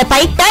వస్త్రాలపై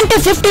 10 to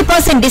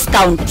 50%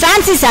 discount.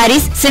 Fancy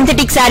saris,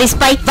 synthetic saris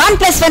pi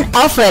 1+1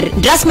 offer.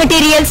 Dress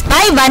materials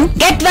by 1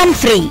 get 1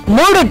 free.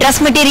 3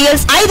 dress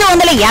materials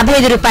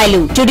 555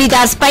 రూపాయలు.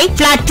 చుడీదార్స్ పై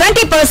flat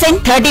 20%,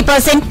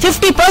 30%,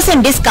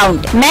 50%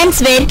 discount.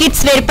 Men's wear,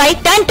 kids wear pi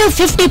 10 to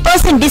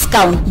 50%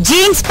 discount.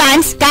 Jeans,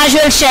 pants,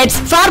 casual shirts,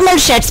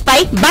 formal shirts pi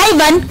by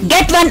 1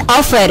 get 1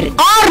 offer.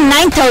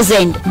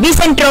 R9000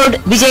 Besant road,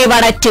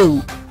 Vijayawada 2.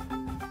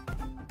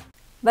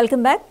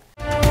 Welcome back.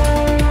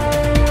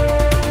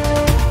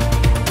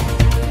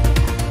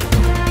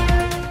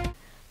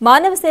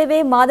 మానవ సేవే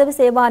మాధవ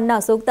సేవ అన్న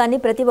సూక్తాన్ని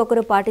ప్రతి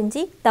ఒక్కరూ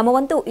పాటించి తమ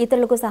వంతు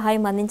ఇతరులకు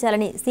సహాయం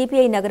అందించాలని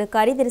సిపిఐ నగర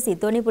కార్యదర్శి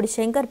తోనిపూడి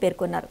శంకర్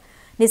పేర్కొన్నారు.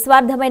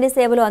 నిస్వార్థమైన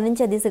సేవలు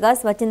అందించే దిశగా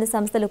స్వచ్ఛంద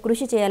సంస్థలు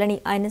కృషి చేయాలని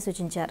ఆయన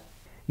సూచించారు.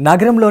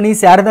 నగరంలోని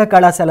శారదా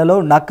కళాశాలలో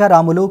నక్కా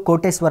రాములు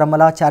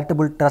కోటేశ్వరమ్మల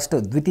చారిటబుల్ ట్రస్ట్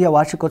ద్వితీయ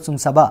వార్షికోత్సవం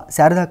సభ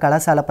శారదా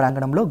కళాశాల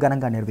ప్రాంగణంలో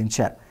ఘనంగా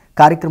నిర్వహించారు.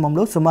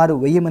 కార్యక్రమంలో సుమారు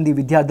 1000 మంది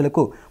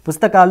విద్యార్థులకు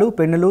పుస్తకాలు,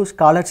 పెన్నులు,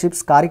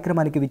 స్కాలర్షిప్స్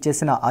కార్యక్రమానికి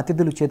విచ్చేసిన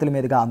అతిథులు చేతుల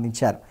మీదుగా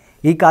అందించారు.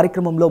 ఈ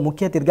కార్యక్రమంలో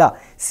ముఖ్య అతిథిగా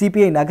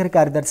సిపిఐ నగర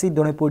కార్యదర్శి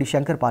దొనపూడి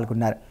శంకర్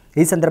పాల్గొన్నారు.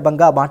 ఈ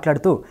సందర్భంగా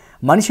మాట్లాడుతూ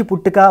మనిషి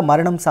పుట్టుక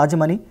మరణం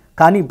సహజమని,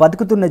 కానీ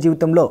బతుకుతున్న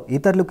జీవితంలో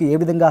ఇతరులకు ఏ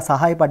విధంగా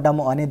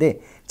సహాయపడ్డామో అనేదే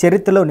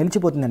చరిత్రలో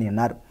నిలిచిపోతుందని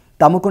అన్నారు.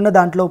 తమకున్న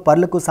దాంట్లో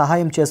పరులకు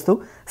సహాయం చేస్తూ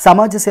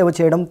సమాజ సేవ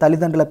చేయడం,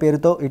 తల్లిదండ్రుల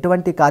పేరుతో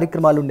ఇటువంటి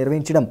కార్యక్రమాలు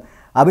నిర్వహించడం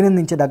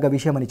అభినందించదగ్గ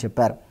విషయమని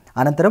చెప్పారు.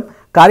 అనంతరం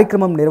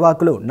కార్యక్రమం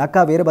నిర్వాహకులు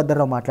నక్కా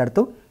వీరభద్రరావు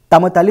మాట్లాడుతూ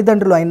తమ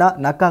తల్లిదండ్రులు అయిన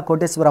నక్కా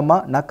కోటేశ్వరమ్మ,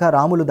 నక్కా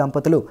రాములు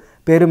దంపతులు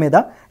పేరు మీద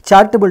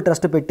చారిటబుల్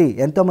ట్రస్ట్ పెట్టి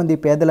ఎంతోమంది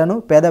పేదలను,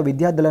 పేద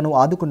విద్యార్థులను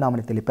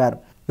ఆదుకున్నామని తెలిపారు.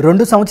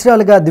 2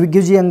 సంవత్సరాలుగా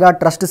దిగ్విజయంగా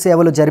ట్రస్ట్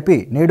సేవలు జరిపి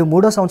నేడు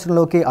 3వ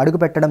సంవత్సరంలోకి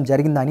అడుగుపెట్టడం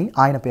జరిగిందని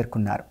ఆయన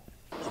పేర్కొన్నారు.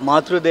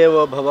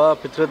 మాతృదేవోభవ,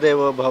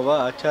 పితృదేవోభవ,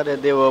 ఆచార్య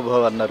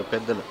దేవోభవ అన్నారు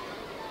పెద్దలు.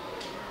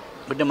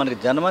 అంటే మనకి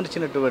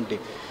జన్మనిచ్చినటువంటి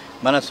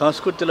మన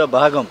సంస్కృతిలో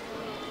భాగం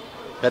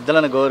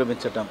పెద్దలను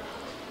గౌరవించటం.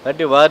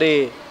 కాబట్టి వారి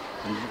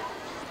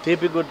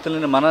తీపి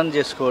గుర్తులను మననం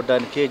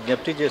చేసుకోవటానికి,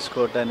 జ్ఞప్తి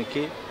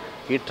చేసుకోవటానికి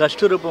ఈ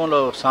ట్రస్ట్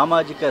రూపంలో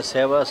సామాజిక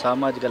సేవ,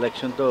 సామాజిక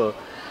లక్ష్యంతో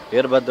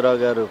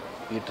వీరభద్రరావు గారు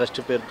ఈ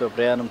ట్రస్ట్ పేరుతో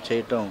ప్రయాణం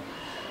చేయటం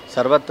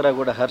సర్వత్రా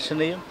కూడా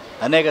హర్షణీయం.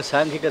 అనేక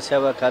సాంఘిక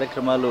సేవా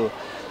కార్యక్రమాలు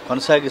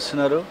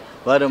కొనసాగిస్తున్నారు.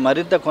 వారు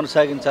మరింత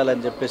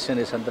కొనసాగించాలని చెప్పేసి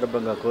ఈ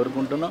సందర్భంగా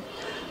కోరుకుంటున్నాం.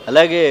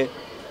 అలాగే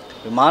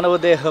మానవ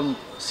దేహం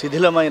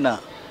శిథిలమైన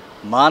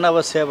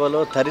మానవ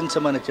సేవలో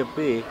తరించమని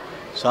చెప్పి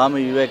స్వామి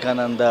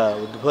వివేకానంద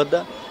ఉద్బోధ.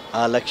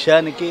 ఆ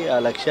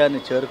లక్ష్యాన్ని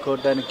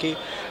చేరుకోవడానికి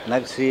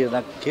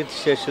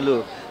కీర్తిశేషులు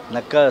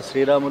నక్కా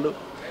శ్రీరాములు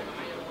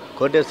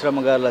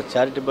కోటేశ్వరమ్మ గారుల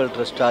చారిటబుల్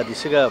ట్రస్ట్ ఆ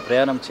దిశగా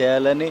ప్రయాణం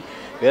చేయాలని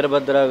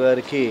వీరభద్రరావు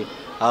గారికి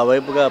ఆ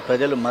వైపుగా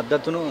ప్రజలు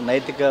మద్దతును,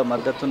 నైతిక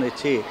మద్దతును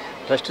ఇచ్చి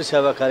ట్రస్ట్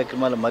సేవా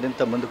కార్యక్రమాలు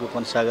మరింత ముందుకు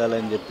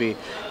కొనసాగాలని చెప్పి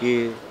ఈ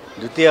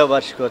ద్వితీయ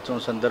వార్షికోత్సవం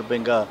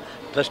సందర్భంగా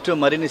ట్రస్ట్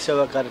మరిన్ని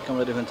సేవా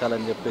కార్యక్రమాలు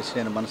నిర్వహించాలని చెప్పేసి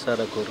నేను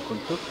మనసారా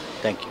కోరుకుంటూ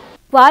థ్యాంక్ యూ.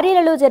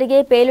 క్వారీలలో జరిగే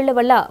పేలుళ్ల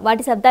వల్ల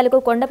వాటి శబ్దాలకు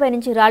కొండపై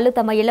నుంచి రాళ్లు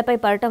తమ ఇళ్లపై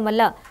పడటం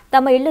వల్ల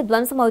తమ ఇళ్లు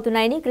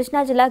ధ్వంసమవుతున్నాయని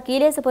కృష్ణా జిల్లా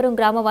కీలేశపురం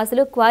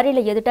గ్రామవాసులు క్వారీల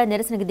ఎదుట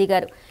నిరసనకు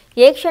దిగారు.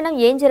 ఏ క్షణం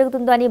ఏం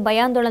జరుగుతుందో అని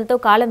భయాందోళనతో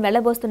కాలం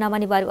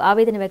వెళ్లబోస్తున్నామని వారు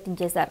ఆవేదన వ్యక్తం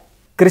చేశారు.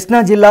 కృష్ణా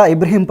జిల్లా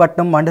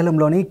ఇబ్రహీంపట్నం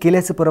మండలంలోని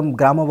కీలేశపురం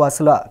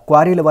గ్రామవాసుల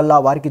క్వారీల వల్ల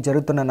వారికి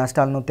జరుగుతున్న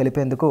నష్టాలను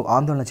తెలిపేందుకు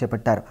ఆందోళన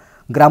చేపట్టారు.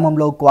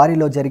 గ్రామంలో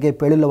క్వారీలో జరిగే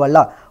పేలుళ్ల వల్ల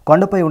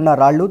కొండపై ఉన్న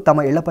రాళ్లు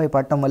తమ ఇళ్లపై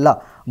పడటం వల్ల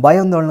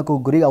భయాందోళనకు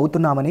గురి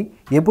అవుతున్నామని,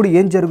 ఎప్పుడు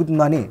ఏం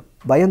జరుగుతుందో అని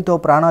భయంతో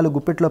ప్రాణాలు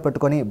గుప్పిట్లో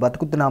పెట్టుకుని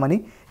బతుకుతున్నామని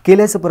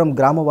కీలేశపురం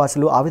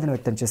గ్రామవాసులు ఆవేదన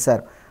వ్యక్తం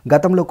చేశారు.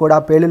 గతంలో కూడా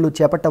పేలుళ్లు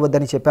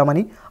చేపట్టవద్దని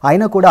చెప్పామని,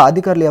 అయినా కూడా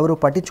అధికారులు ఎవరూ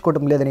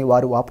పట్టించుకోవడం లేదని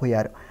వారు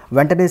వాపోయారు.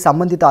 వెంటనే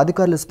సంబంధిత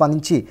అధికారులు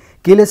స్పందించి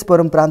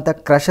కీలేశపురం ప్రాంత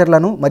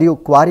క్రషర్లను మరియు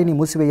క్వారీని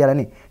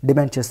మూసివేయాలని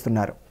డిమాండ్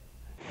చేస్తున్నారు.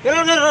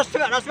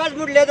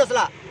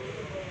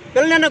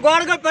 పిల్లలు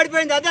గోడగా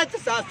పడిపోయింది. అదే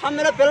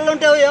సమ్మెలో పిల్లలు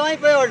ఉంటే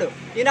ఏమైపోయేవాళ్ళు.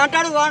 ఈయన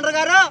అంటాడు ఓనర్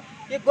గారు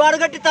ఈ గోడ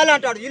కట్టిస్తాలే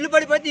అంటాడు. ఇల్లు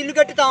పడిపోతే ఇల్లు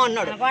కట్టిస్తాం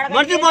అన్నాడు.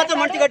 మనిషి పోతే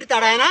మనిషి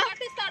కట్టిస్తాడు. ఆయన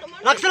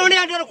లక్షలు ఉండి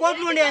అంటారు,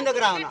 కోట్లు ఉండి ఆయన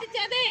దగ్గర.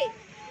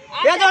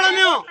 పేదవాళ్ళం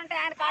మేము.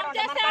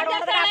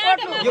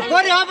 ఈ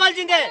కోరి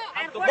ఆపాల్సిందే,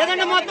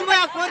 లేదంటే మొత్తం పోయి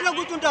ఆ కోరిలో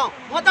కూర్చుంటాం.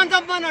 మొత్తం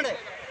తప్పమన్నాడు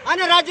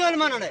ఆయన, రాజ్యం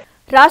వెళ్ళమన్నాడు.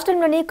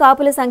 రాష్ట్రంలోని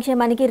కాపుల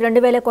సంక్షేమానికి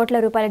 2,000 కోట్ల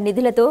రూపాయల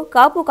నిధులతో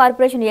కాపు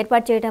కార్పొరేషన్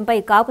ఏర్పాటు చేయడంపై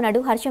కాపునాడు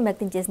హర్షం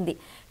వ్యక్తం చేసింది.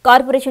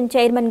 కార్పొరేషన్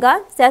చైర్మన్గా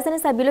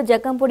శాసనసభ్యులు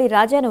జక్కంపూడి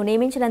రాజాను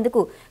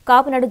నియమించినందుకు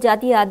కాపునాడు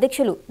జాతీయ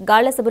అధ్యక్షులు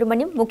గాళ్ల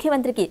సుబ్రహ్మణ్యం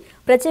ముఖ్యమంత్రికి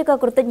ప్రత్యేక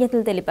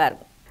కృతజ్ఞతలు తెలిపారు.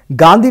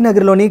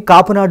 గాంధీనగర్లోని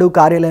కాపునాడు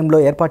కార్యాలయంలో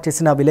ఏర్పాటు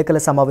చేసిన విలేకరుల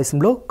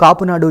సమావేశంలో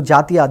కాపునాడు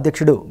జాతీయ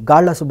అధ్యక్షుడు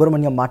గాళ్ల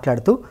సుబ్రహ్మణ్యం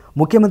మాట్లాడుతూ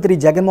ముఖ్యమంత్రి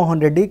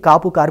జగన్మోహన్ రెడ్డి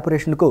కాపు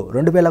కార్పొరేషన్కు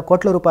 2,000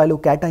 కోట్ల రూపాయలు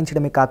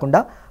కేటాయించడమే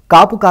కాకుండా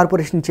కాపు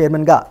కార్పొరేషన్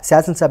చైర్మన్గా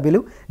శాసనసభ్యులు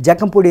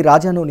జక్కంపూడి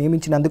రాజాను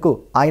నియమించినందుకు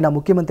ఆయన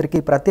ముఖ్యమంత్రికి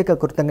ప్రత్యేక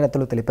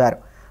కృతజ్ఞతలు తెలిపారు.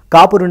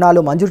 కాపు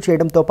రుణాలు మంజూరు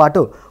చేయడంతో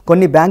పాటు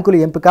కొన్ని బ్యాంకులు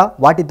ఎంపిక,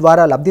 వాటి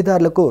ద్వారా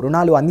లబ్ధిదారులకు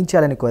రుణాలు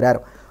అందించాలని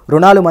కోరారు.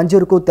 రుణాలు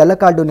మంజూరుకు తెల్ల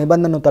కార్డు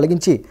నిబంధనను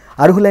తొలగించి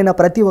అర్హులైన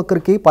ప్రతి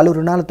ఒక్కరికి పలు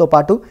రుణాలతో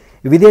పాటు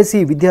విదేశీ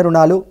విద్యా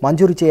రుణాలు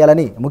మంజూరు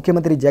చేయాలని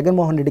ముఖ్యమంత్రి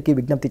జగన్మోహన్ రెడ్డికి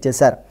విజ్ఞప్తి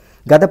చేశారు.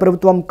 గత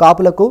ప్రభుత్వం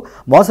కాపులకు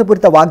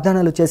మోసపూరిత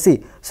వాగ్దానాలు చేసి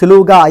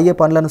సులువుగా అయ్యే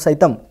పనులను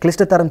సైతం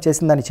క్లిష్టతరం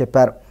చేసిందని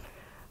చెప్పారు.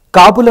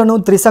 కాపులను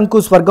త్రిశంకు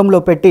స్వర్గంలో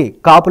పెట్టి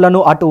కాపులను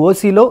అటు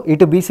ఓసీలో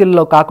ఇటు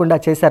బీసీలలో కాకుండా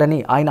చేశారని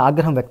ఆయన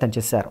ఆగ్రహం వ్యక్తం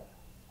చేశారు.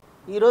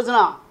 ఈ రోజున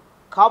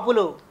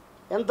కాపులు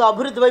ఎంతో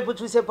అభివృద్ధి వైపు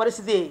చూసే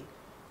పరిస్థితి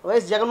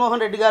వైఎస్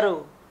జగన్మోహన్ రెడ్డి గారు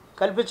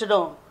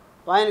కల్పించడం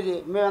ఆయనకి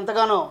మేము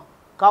ఎంతగానో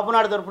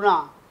కాపునాడు తరపున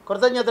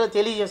కృతజ్ఞతలు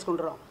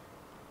తెలియజేసుకుంటున్నాం.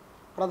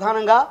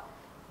 ప్రధానంగా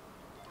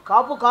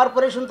కాపు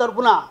కార్పొరేషన్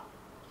తరపున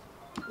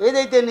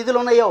ఏదైతే నిధులు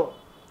ఉన్నాయో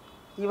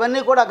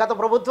ఇవన్నీ కూడా గత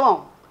ప్రభుత్వం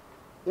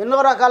ఎన్నో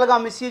రకాలుగా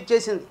మిస్యూజ్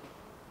చేసింది.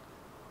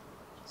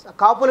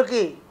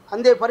 కాపులకి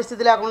అందే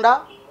పరిస్థితి లేకుండా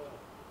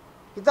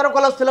ఇతర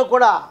కులస్తులకు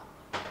కూడా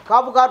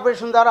కాపు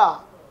కార్పొరేషన్ ద్వారా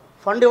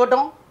ఫండ్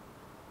ఇవ్వటం,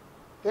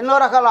 ఎన్నో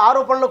రకాల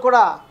ఆరోపణలు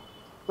కూడా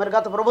మరి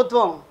గత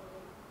ప్రభుత్వం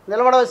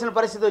నిలబడవలసిన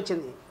పరిస్థితి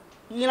వచ్చింది.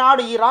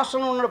 ఈనాడు ఈ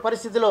రాష్ట్రంలో ఉన్న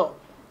పరిస్థితిలో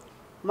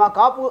మా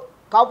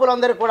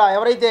కాపులందరికీ కూడా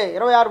ఎవరైతే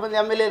 26 మంది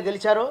ఎమ్మెల్యేలు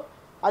గెలిచారో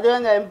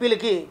అదేవిధంగా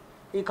ఎంపీలకి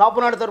ఈ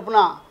కాపునాడు తరపున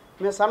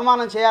మేము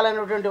సన్మానం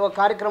చేయాలనేటువంటి ఒక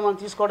కార్యక్రమం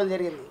తీసుకోవడం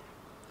జరిగింది.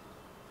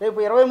 రేపు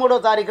 23వ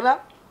తారీఖున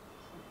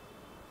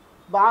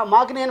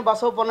మాకినేని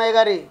బసవపున్నయ్య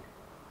గారి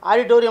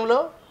ఆడిటోరియంలో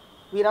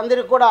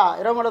వీరందరికీ కూడా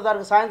 23వ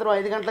తారీఖు సాయంత్రం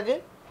 5 గంటలకి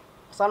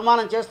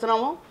సన్మానం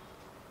చేస్తున్నాము.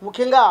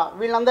 ముఖ్యంగా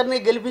వీళ్ళందరినీ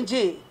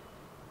గెలిపించి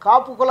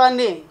కాపు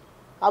కులాన్ని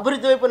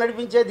అభివృద్ధి వైపు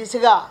నడిపించే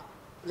దిశగా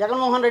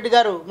జగన్మోహన్ రెడ్డి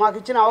గారు మాకు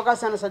ఇచ్చిన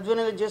అవకాశాన్ని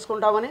సద్వినియోగం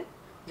చేసుకుంటామని,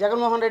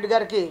 జగన్మోహన్ రెడ్డి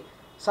గారికి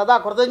సదా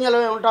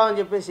కృతజ్ఞతలే ఉంటామని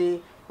చెప్పేసి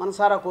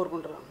మనసారా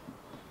కోరుకుంటున్నాం.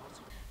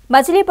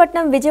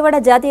 మచిలీపట్నం విజయవాడ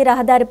జాతీయ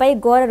రహదారిపై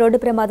ఘోర రోడ్డు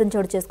ప్రమాదం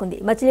చోటు చేసుకుంది.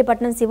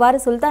 మచిలీపట్నం శివారు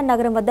సుల్తాన్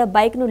నగరం వద్ద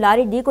బైక్ను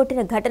లారీ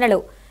ఢీకొట్టిన ఘటనలో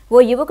ఓ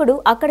యువకుడు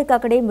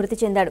అక్కడికక్కడే మృతి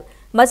చెందాడు.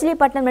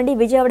 మచిలీపట్నం నుండి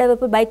విజయవాడ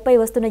వైపు బైక్పై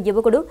వస్తున్న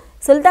యువకుడు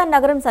సుల్తాన్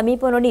నగరం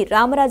సమీపంలోని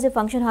రామరాజు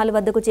ఫంక్షన్ హాల్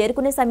వద్దకు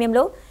చేరుకునే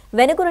సమయంలో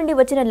వెనుక నుండి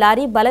వచ్చిన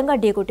లారీ బలంగా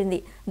ఢీకొట్టింది.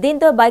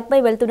 దీంతో బైక్పై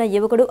వెళ్తున్న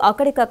యువకుడు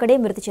అక్కడికక్కడే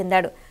మృతి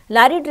చెందాడు.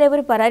 లారీ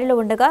డ్రైవర్ పరారీలో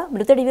ఉండగా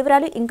మృతుడి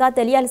వివరాలు ఇంకా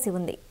తెలియాల్సి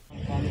ఉంది.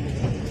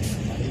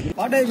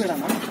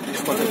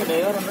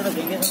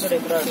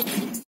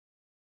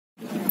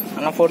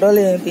 అన్న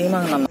ఫోటోలు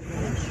తీయమన్నా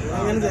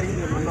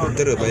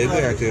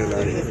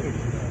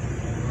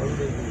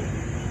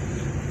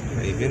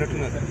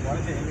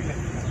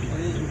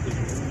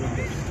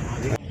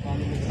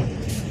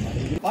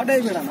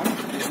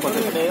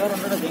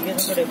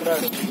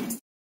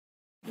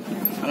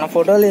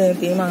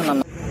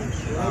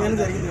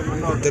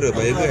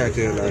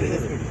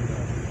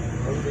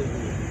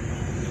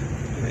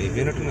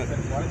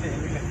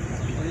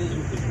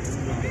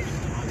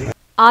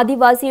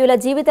ఆదివాసీయుల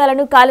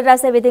జీవితాలను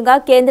కాలరాసే విధంగా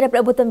కేంద్ర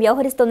ప్రభుత్వం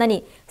వ్యవహరిస్తోందని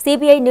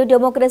సిపిఐ న్యూ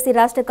డెమోక్రసీ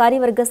రాష్ట్ర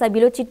కార్యవర్గ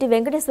సభ్యులు చిట్టి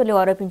వెంకటేశ్వర్లు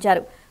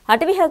ఆరోపించారు.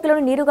 అటవీ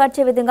హక్కులను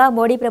నీరుగార్చే విధంగా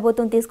మోడీ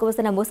ప్రభుత్వం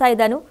తీసుకువస్తున్న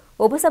ముసాయిదాను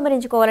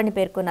ఉపసంహరించుకోవాలని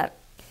పేర్కొన్నారు.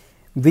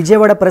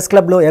 విజయవాడ ప్రెస్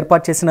క్లబ్లో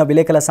ఏర్పాటు చేసిన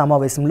విలేకరుల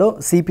సమావేశంలో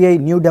సిపిఐ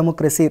న్యూ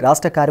డెమోక్రసీ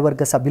రాష్ట్ర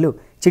కార్యవర్గ సభ్యులు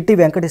చిట్టి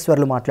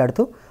వెంకటేశ్వర్లు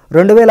మాట్లాడుతూ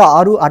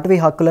 2006 అటవీ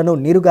హక్కులను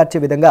నీరుగార్చే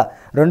విధంగా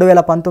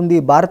 2019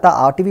 భారత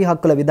అటవీ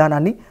హక్కుల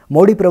విధానాన్ని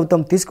మోడీ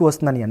ప్రభుత్వం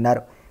తీసుకువస్తుందని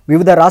అన్నారు.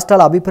 వివిధ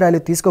రాష్ట్రాల అభిప్రాయాలు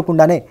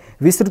తీసుకోకుండానే,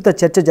 విస్తృత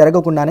చర్చ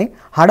జరగకుండానే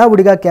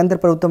హడావుడిగా కేంద్ర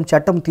ప్రభుత్వం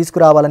చట్టం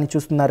తీసుకురావాలని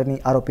చూస్తున్నారని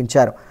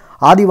ఆరోపించారు.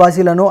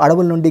 ఆదివాసీలను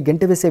అడవుల నుండి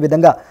గెంటివేసే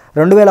విధంగా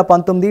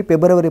 2019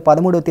 ఫిబ్రవరి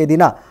 13వ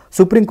తేదీన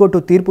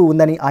సుప్రీంకోర్టు తీర్పు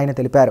ఉందని ఆయన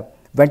తెలిపారు.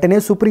 వెంటనే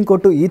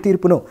సుప్రీంకోర్టు ఈ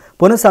తీర్పును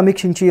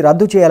పునఃసమీక్షించి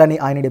రద్దు చేయాలని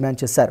ఆయన డిమాండ్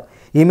చేశారు.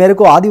 ఈ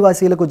మేరకు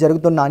ఆదివాసీలకు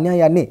జరుగుతున్న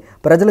అన్యాయాన్ని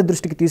ప్రజల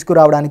దృష్టికి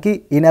తీసుకురావడానికి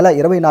ఈ నెల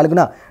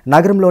 24న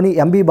నగరంలోని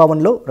ఎంబీ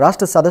భవన్లో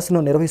రాష్ట్ర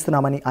సదస్సును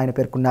నిర్వహిస్తున్నామని ఆయన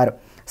పేర్కొన్నారు.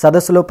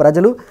 సదస్సులో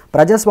ప్రజలు,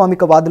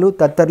 ప్రజాస్వామికవాదులు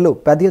తదితరులు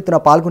పెద్ద ఎత్తున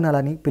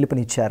పాల్గొనాలని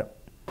పిలుపునిచ్చారు.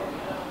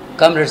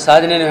 కామ్రేడ్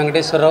సాదినేని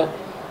వెంకటేశ్వరరావు,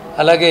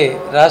 అలాగే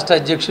రాష్ట్ర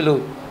అధ్యక్షులు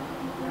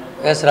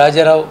ఎస్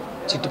రాజారావు,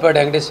 చిట్టిపాటి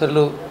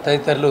వెంకటేశ్వర్లు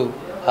తదితరులు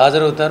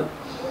హాజరవుతారు.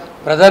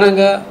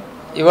 ప్రధానంగా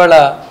ఇవాళ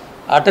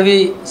అటవీ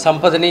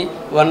సంపదని,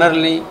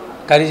 వనరుల్ని,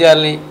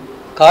 ఖనిజాలని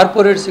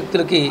కార్పొరేట్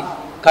శక్తులకి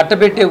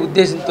కట్టబెట్టే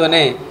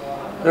ఉద్దేశంతోనే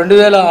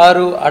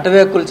 2006 అటవీ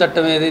హక్కుల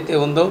చట్టం ఏదైతే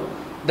ఉందో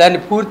దాన్ని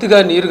పూర్తిగా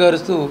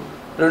నీరుగారుస్తూ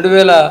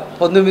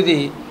 2019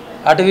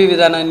 అటవీ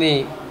విధానాన్ని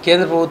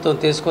కేంద్ర ప్రభుత్వం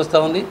తీసుకొస్తూ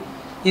ఉంది.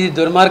 ఇది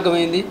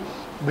దుర్మార్గమైంది.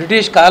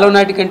 బ్రిటిష్ కాలం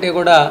నాటి కంటే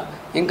కూడా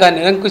ఇంకా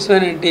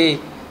నిరంకుశమైనటువంటి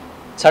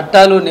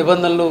చట్టాలు,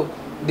 నిబంధనలు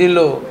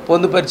దీనిలో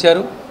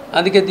పొందుపరిచారు.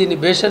 అందుకే దీన్ని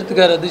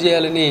బేషరతుగా రద్దు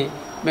చేయాలని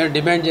మేము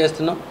డిమాండ్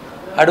చేస్తున్నాం.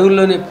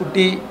 అడవుల్లోనే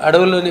పుట్టి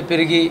అడవుల్లోనే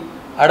పెరిగి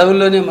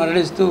అడవుల్లోనే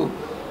మరణిస్తూ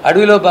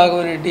అడవిలో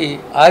భాగమైనటువంటి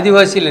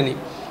ఆదివాసీలని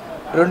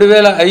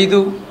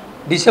 2005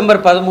 డిసెంబర్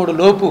 13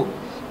 లోపు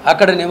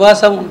అక్కడ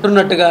నివాసం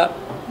ఉంటున్నట్టుగా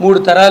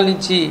 3 తరాల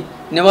నుంచి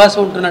నివాసం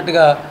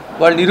ఉంటున్నట్టుగా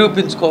వాళ్ళు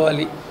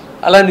నిరూపించుకోవాలి.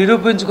 అలా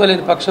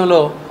నిరూపించుకోలేని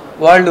పక్షంలో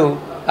వాళ్ళు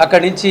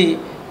అక్కడి నుంచి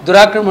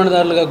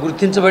దురాక్రమణదారులుగా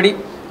గుర్తించబడి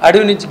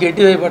అడవి నుంచి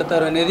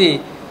గెట్టివేయబడతారు అనేది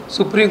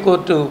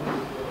సుప్రీంకోర్టు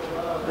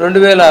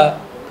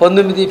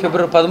 2019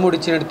 ఫిబ్రవరి 13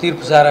 ఇచ్చిన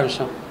తీర్పు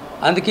సారాంశం.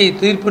 అందుకే ఈ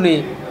తీర్పుని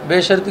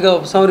బేషరతుగా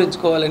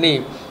ఉపసంహరించుకోవాలని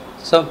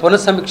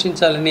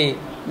పునఃసమీక్షించాలని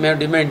మేము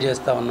డిమాండ్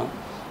చేస్తూ ఉన్నాం.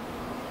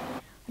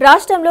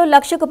 రాష్ట్రంలో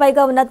 1,00,000కు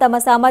పైగా ఉన్న తమ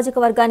సామాజిక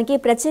వర్గానికి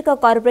ప్రత్యేక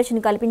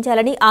కార్పొరేషన్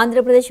కల్పించాలని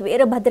ఆంధ్రప్రదేశ్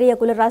వీరభద్రయ్య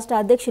కుల రాష్ట్ర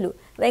అధ్యక్షులు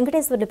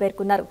వెంకటేశ్వర్లు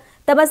పేర్కొన్నారు.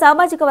 తమ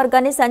సామాజిక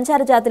వర్గాన్ని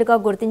సంచార జాతులుగా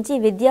గుర్తించి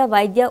విద్య,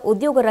 వైద్య,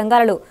 ఉద్యోగ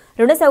రంగాలలో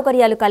రుణ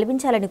సౌకర్యాలు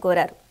కల్పించాలని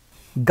కోరారు.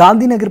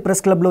 గాంధీనగర్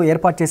ప్రెస్ క్లబ్లో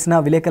ఏర్పాటు చేసిన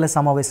విలేకరుల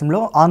సమావేశంలో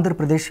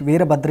ఆంధ్రప్రదేశ్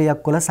వీరభద్రయ్య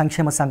కుల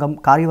సంక్షేమ సంఘం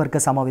కార్యవర్గ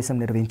సమావేశం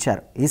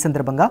నిర్వహించారు. ఈ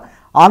సందర్భంగా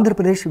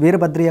ఆంధ్రప్రదేశ్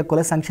వీరభద్రయ్య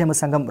కుల సంక్షేమ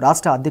సంఘం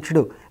రాష్ట్ర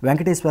అధ్యక్షుడు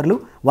వెంకటేశ్వర్లు,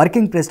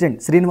 వర్కింగ్ ప్రెసిడెంట్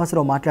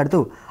శ్రీనివాసరావు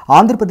మాట్లాడుతూ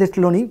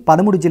ఆంధ్రప్రదేశ్లోని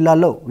 13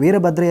 జిల్లాల్లో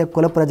వీరభద్రయ్య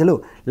కుల ప్రజలు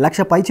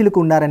 1,00,000 పైచిలకు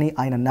ఉన్నారని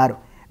ఆయన అన్నారు.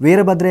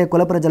 వీరభద్రయ్య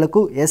కుల ప్రజలకు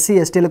ఎస్సీ,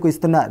 ఎస్టీలకు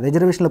ఇస్తున్న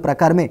రిజర్వేషన్ల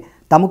ప్రకారమే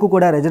తమకు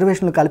కూడా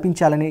రిజర్వేషన్లు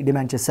కల్పించాలని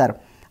డిమాండ్ చేశారు.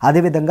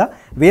 అదేవిధంగా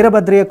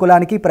వీరభద్రయ్య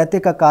కులానికి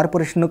ప్రత్యేక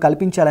కార్పొరేషన్ను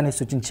కల్పించాలని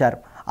సూచించారు.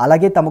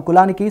 అలాగే తమ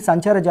కులానికి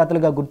సంచార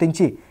జాతులుగా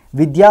గుర్తించి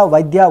విద్య,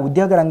 వైద్య,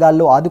 ఉద్యోగ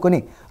రంగాల్లో ఆదుకొని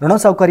రుణ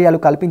సౌకర్యాలు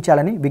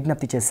కల్పించాలని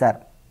విజ్ఞప్తి చేశారు.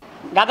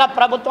 గత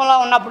ప్రభుత్వంలో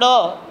ఉన్నప్పుడు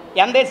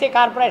ఎంబీసీ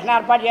కార్పొరేషన్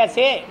ఏర్పాటు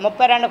చేసి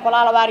 32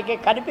 కులాల వారికి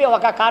కలిపి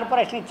ఒక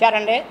కార్పొరేషన్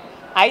ఇచ్చారండి.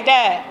 అయితే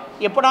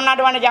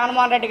ఇప్పుడున్నటువంటి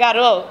జగన్మోహన్ రెడ్డి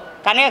గారు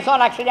కనీసం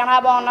 1,00,000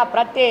 జనాభా ఉన్న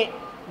ప్రతి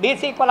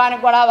బీసీ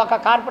కులానికి కూడా ఒక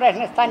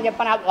కార్పొరేషన్ ఇస్తానని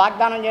చెప్పని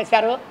వాగ్దానం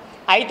చేశారు.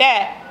 అయితే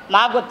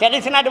మాకు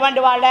తెలిసినటువంటి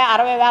వాళ్ళే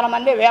 60,000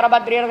 మంది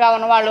వీరభద్రీయులుగా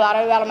ఉన్నవాళ్ళు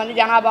 60,000 మంది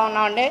జనాభా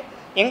ఉన్నామండి.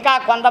 ఇంకా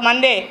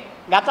కొంతమంది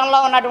గతంలో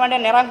ఉన్నటువంటి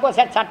నిరంకుశ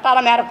చట్టాల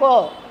మేరకు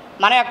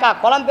మన యొక్క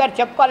కులం పేరు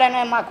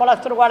చెప్పుకోలేని మా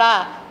కులస్తులు కూడా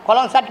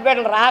కులం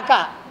సర్టిఫికేట్లు రాక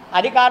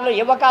అధికారులు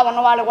ఇవ్వక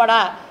ఉన్నవాళ్ళు కూడా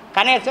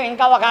కనీసం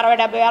ఇంకా ఒక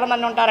 60,000-70,000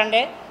 మంది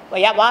ఉంటారండి.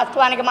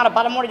 వాస్తవానికి మన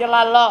 13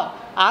 జిల్లాల్లో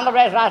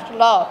ఆంధ్రప్రదేశ్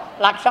రాష్ట్రంలో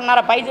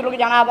 1,50,000 పైచులకు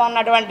జనాభా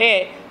ఉన్నటువంటి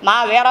మా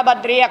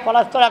వీరభద్రీయ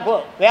కులస్తులకు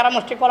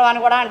వీరముష్టి కులం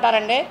అని కూడా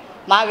అంటారండి.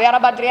 మా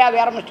వీరభద్రయ్య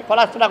వీరముష్టి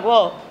కులస్తులకు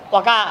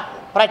ఒక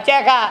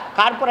ప్రత్యేక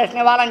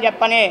కార్పొరేషన్ ఇవ్వాలని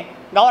చెప్పని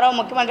గౌరవ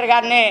ముఖ్యమంత్రి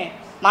గారిని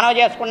మనవి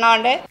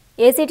చేసుకున్నామండి.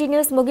 ఏసీటీ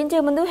న్యూస్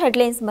ముగించే ముందు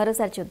హెడ్లైన్స్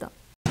మరోసారి చూద్దాం.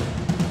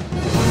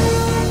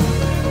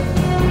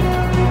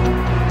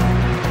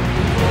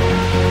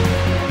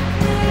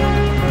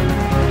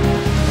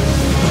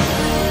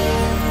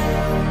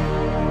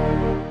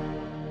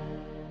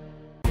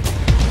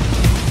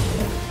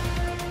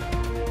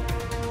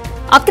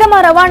 అక్రమ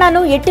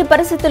రవాణాను ఎట్టి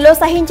పరిస్థితుల్లో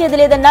సహించేది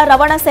లేదన్న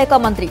రవాణా శాఖ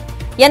మంత్రి.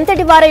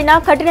 ఎంతటి వారైనా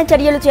కఠిన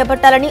చర్యలు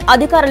చేపట్టాలని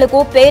అధికారులకు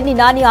పేర్ని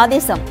నాని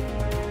ఆదేశం.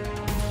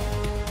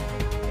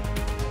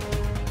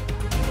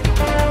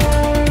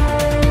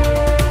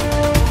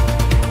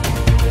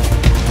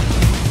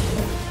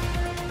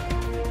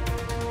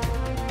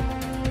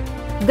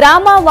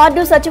 గ్రామ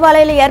వార్డు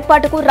సచివాలయాల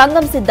ఏర్పాటుకు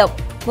రంగం సిద్ధం.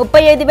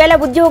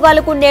 35,000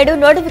 ఉద్యోగాలకు నేడు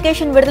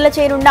నోటిఫికేషన్ విడుదల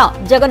చేయనున్న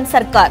జగన్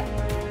సర్కార్.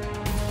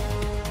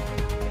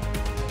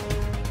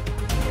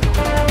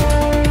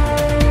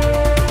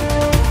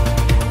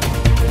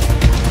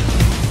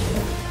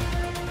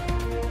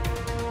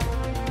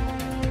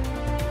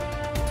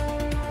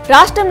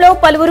 రాష్ట్రంలో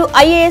పలువురు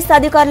ఐఏఎస్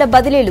అధికారుల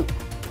బదిలీలు.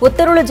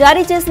 ఉత్తర్వులు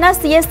జారీ చేసిన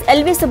సీఎస్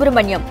ఎల్వి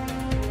సుబ్రహ్మణ్యం.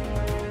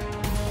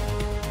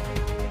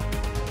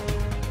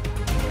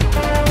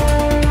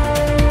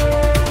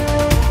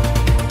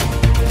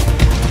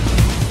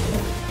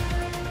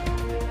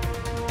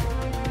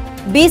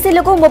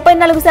 బీసీలకు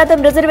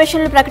 34%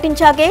 రిజర్వేషన్లు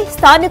ప్రకటించాకే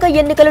స్థానిక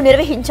ఎన్నికలు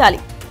నిర్వహించాలి.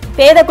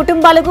 పేద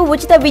కుటుంబాలకు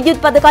ఉచిత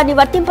విద్యుత్ పథకాన్ని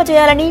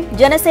వర్తింపచేయాలని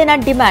జనసేన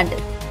డిమాండ్.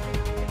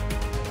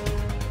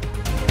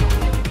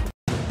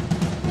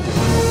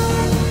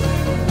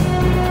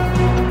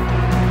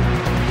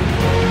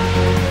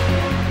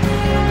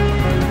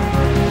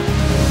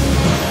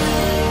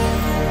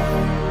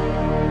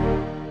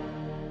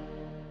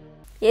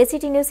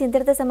 ఏసీటీ న్యూస్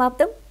ఇంతటితో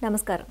సమాప్తం.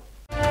 నమస్కారం.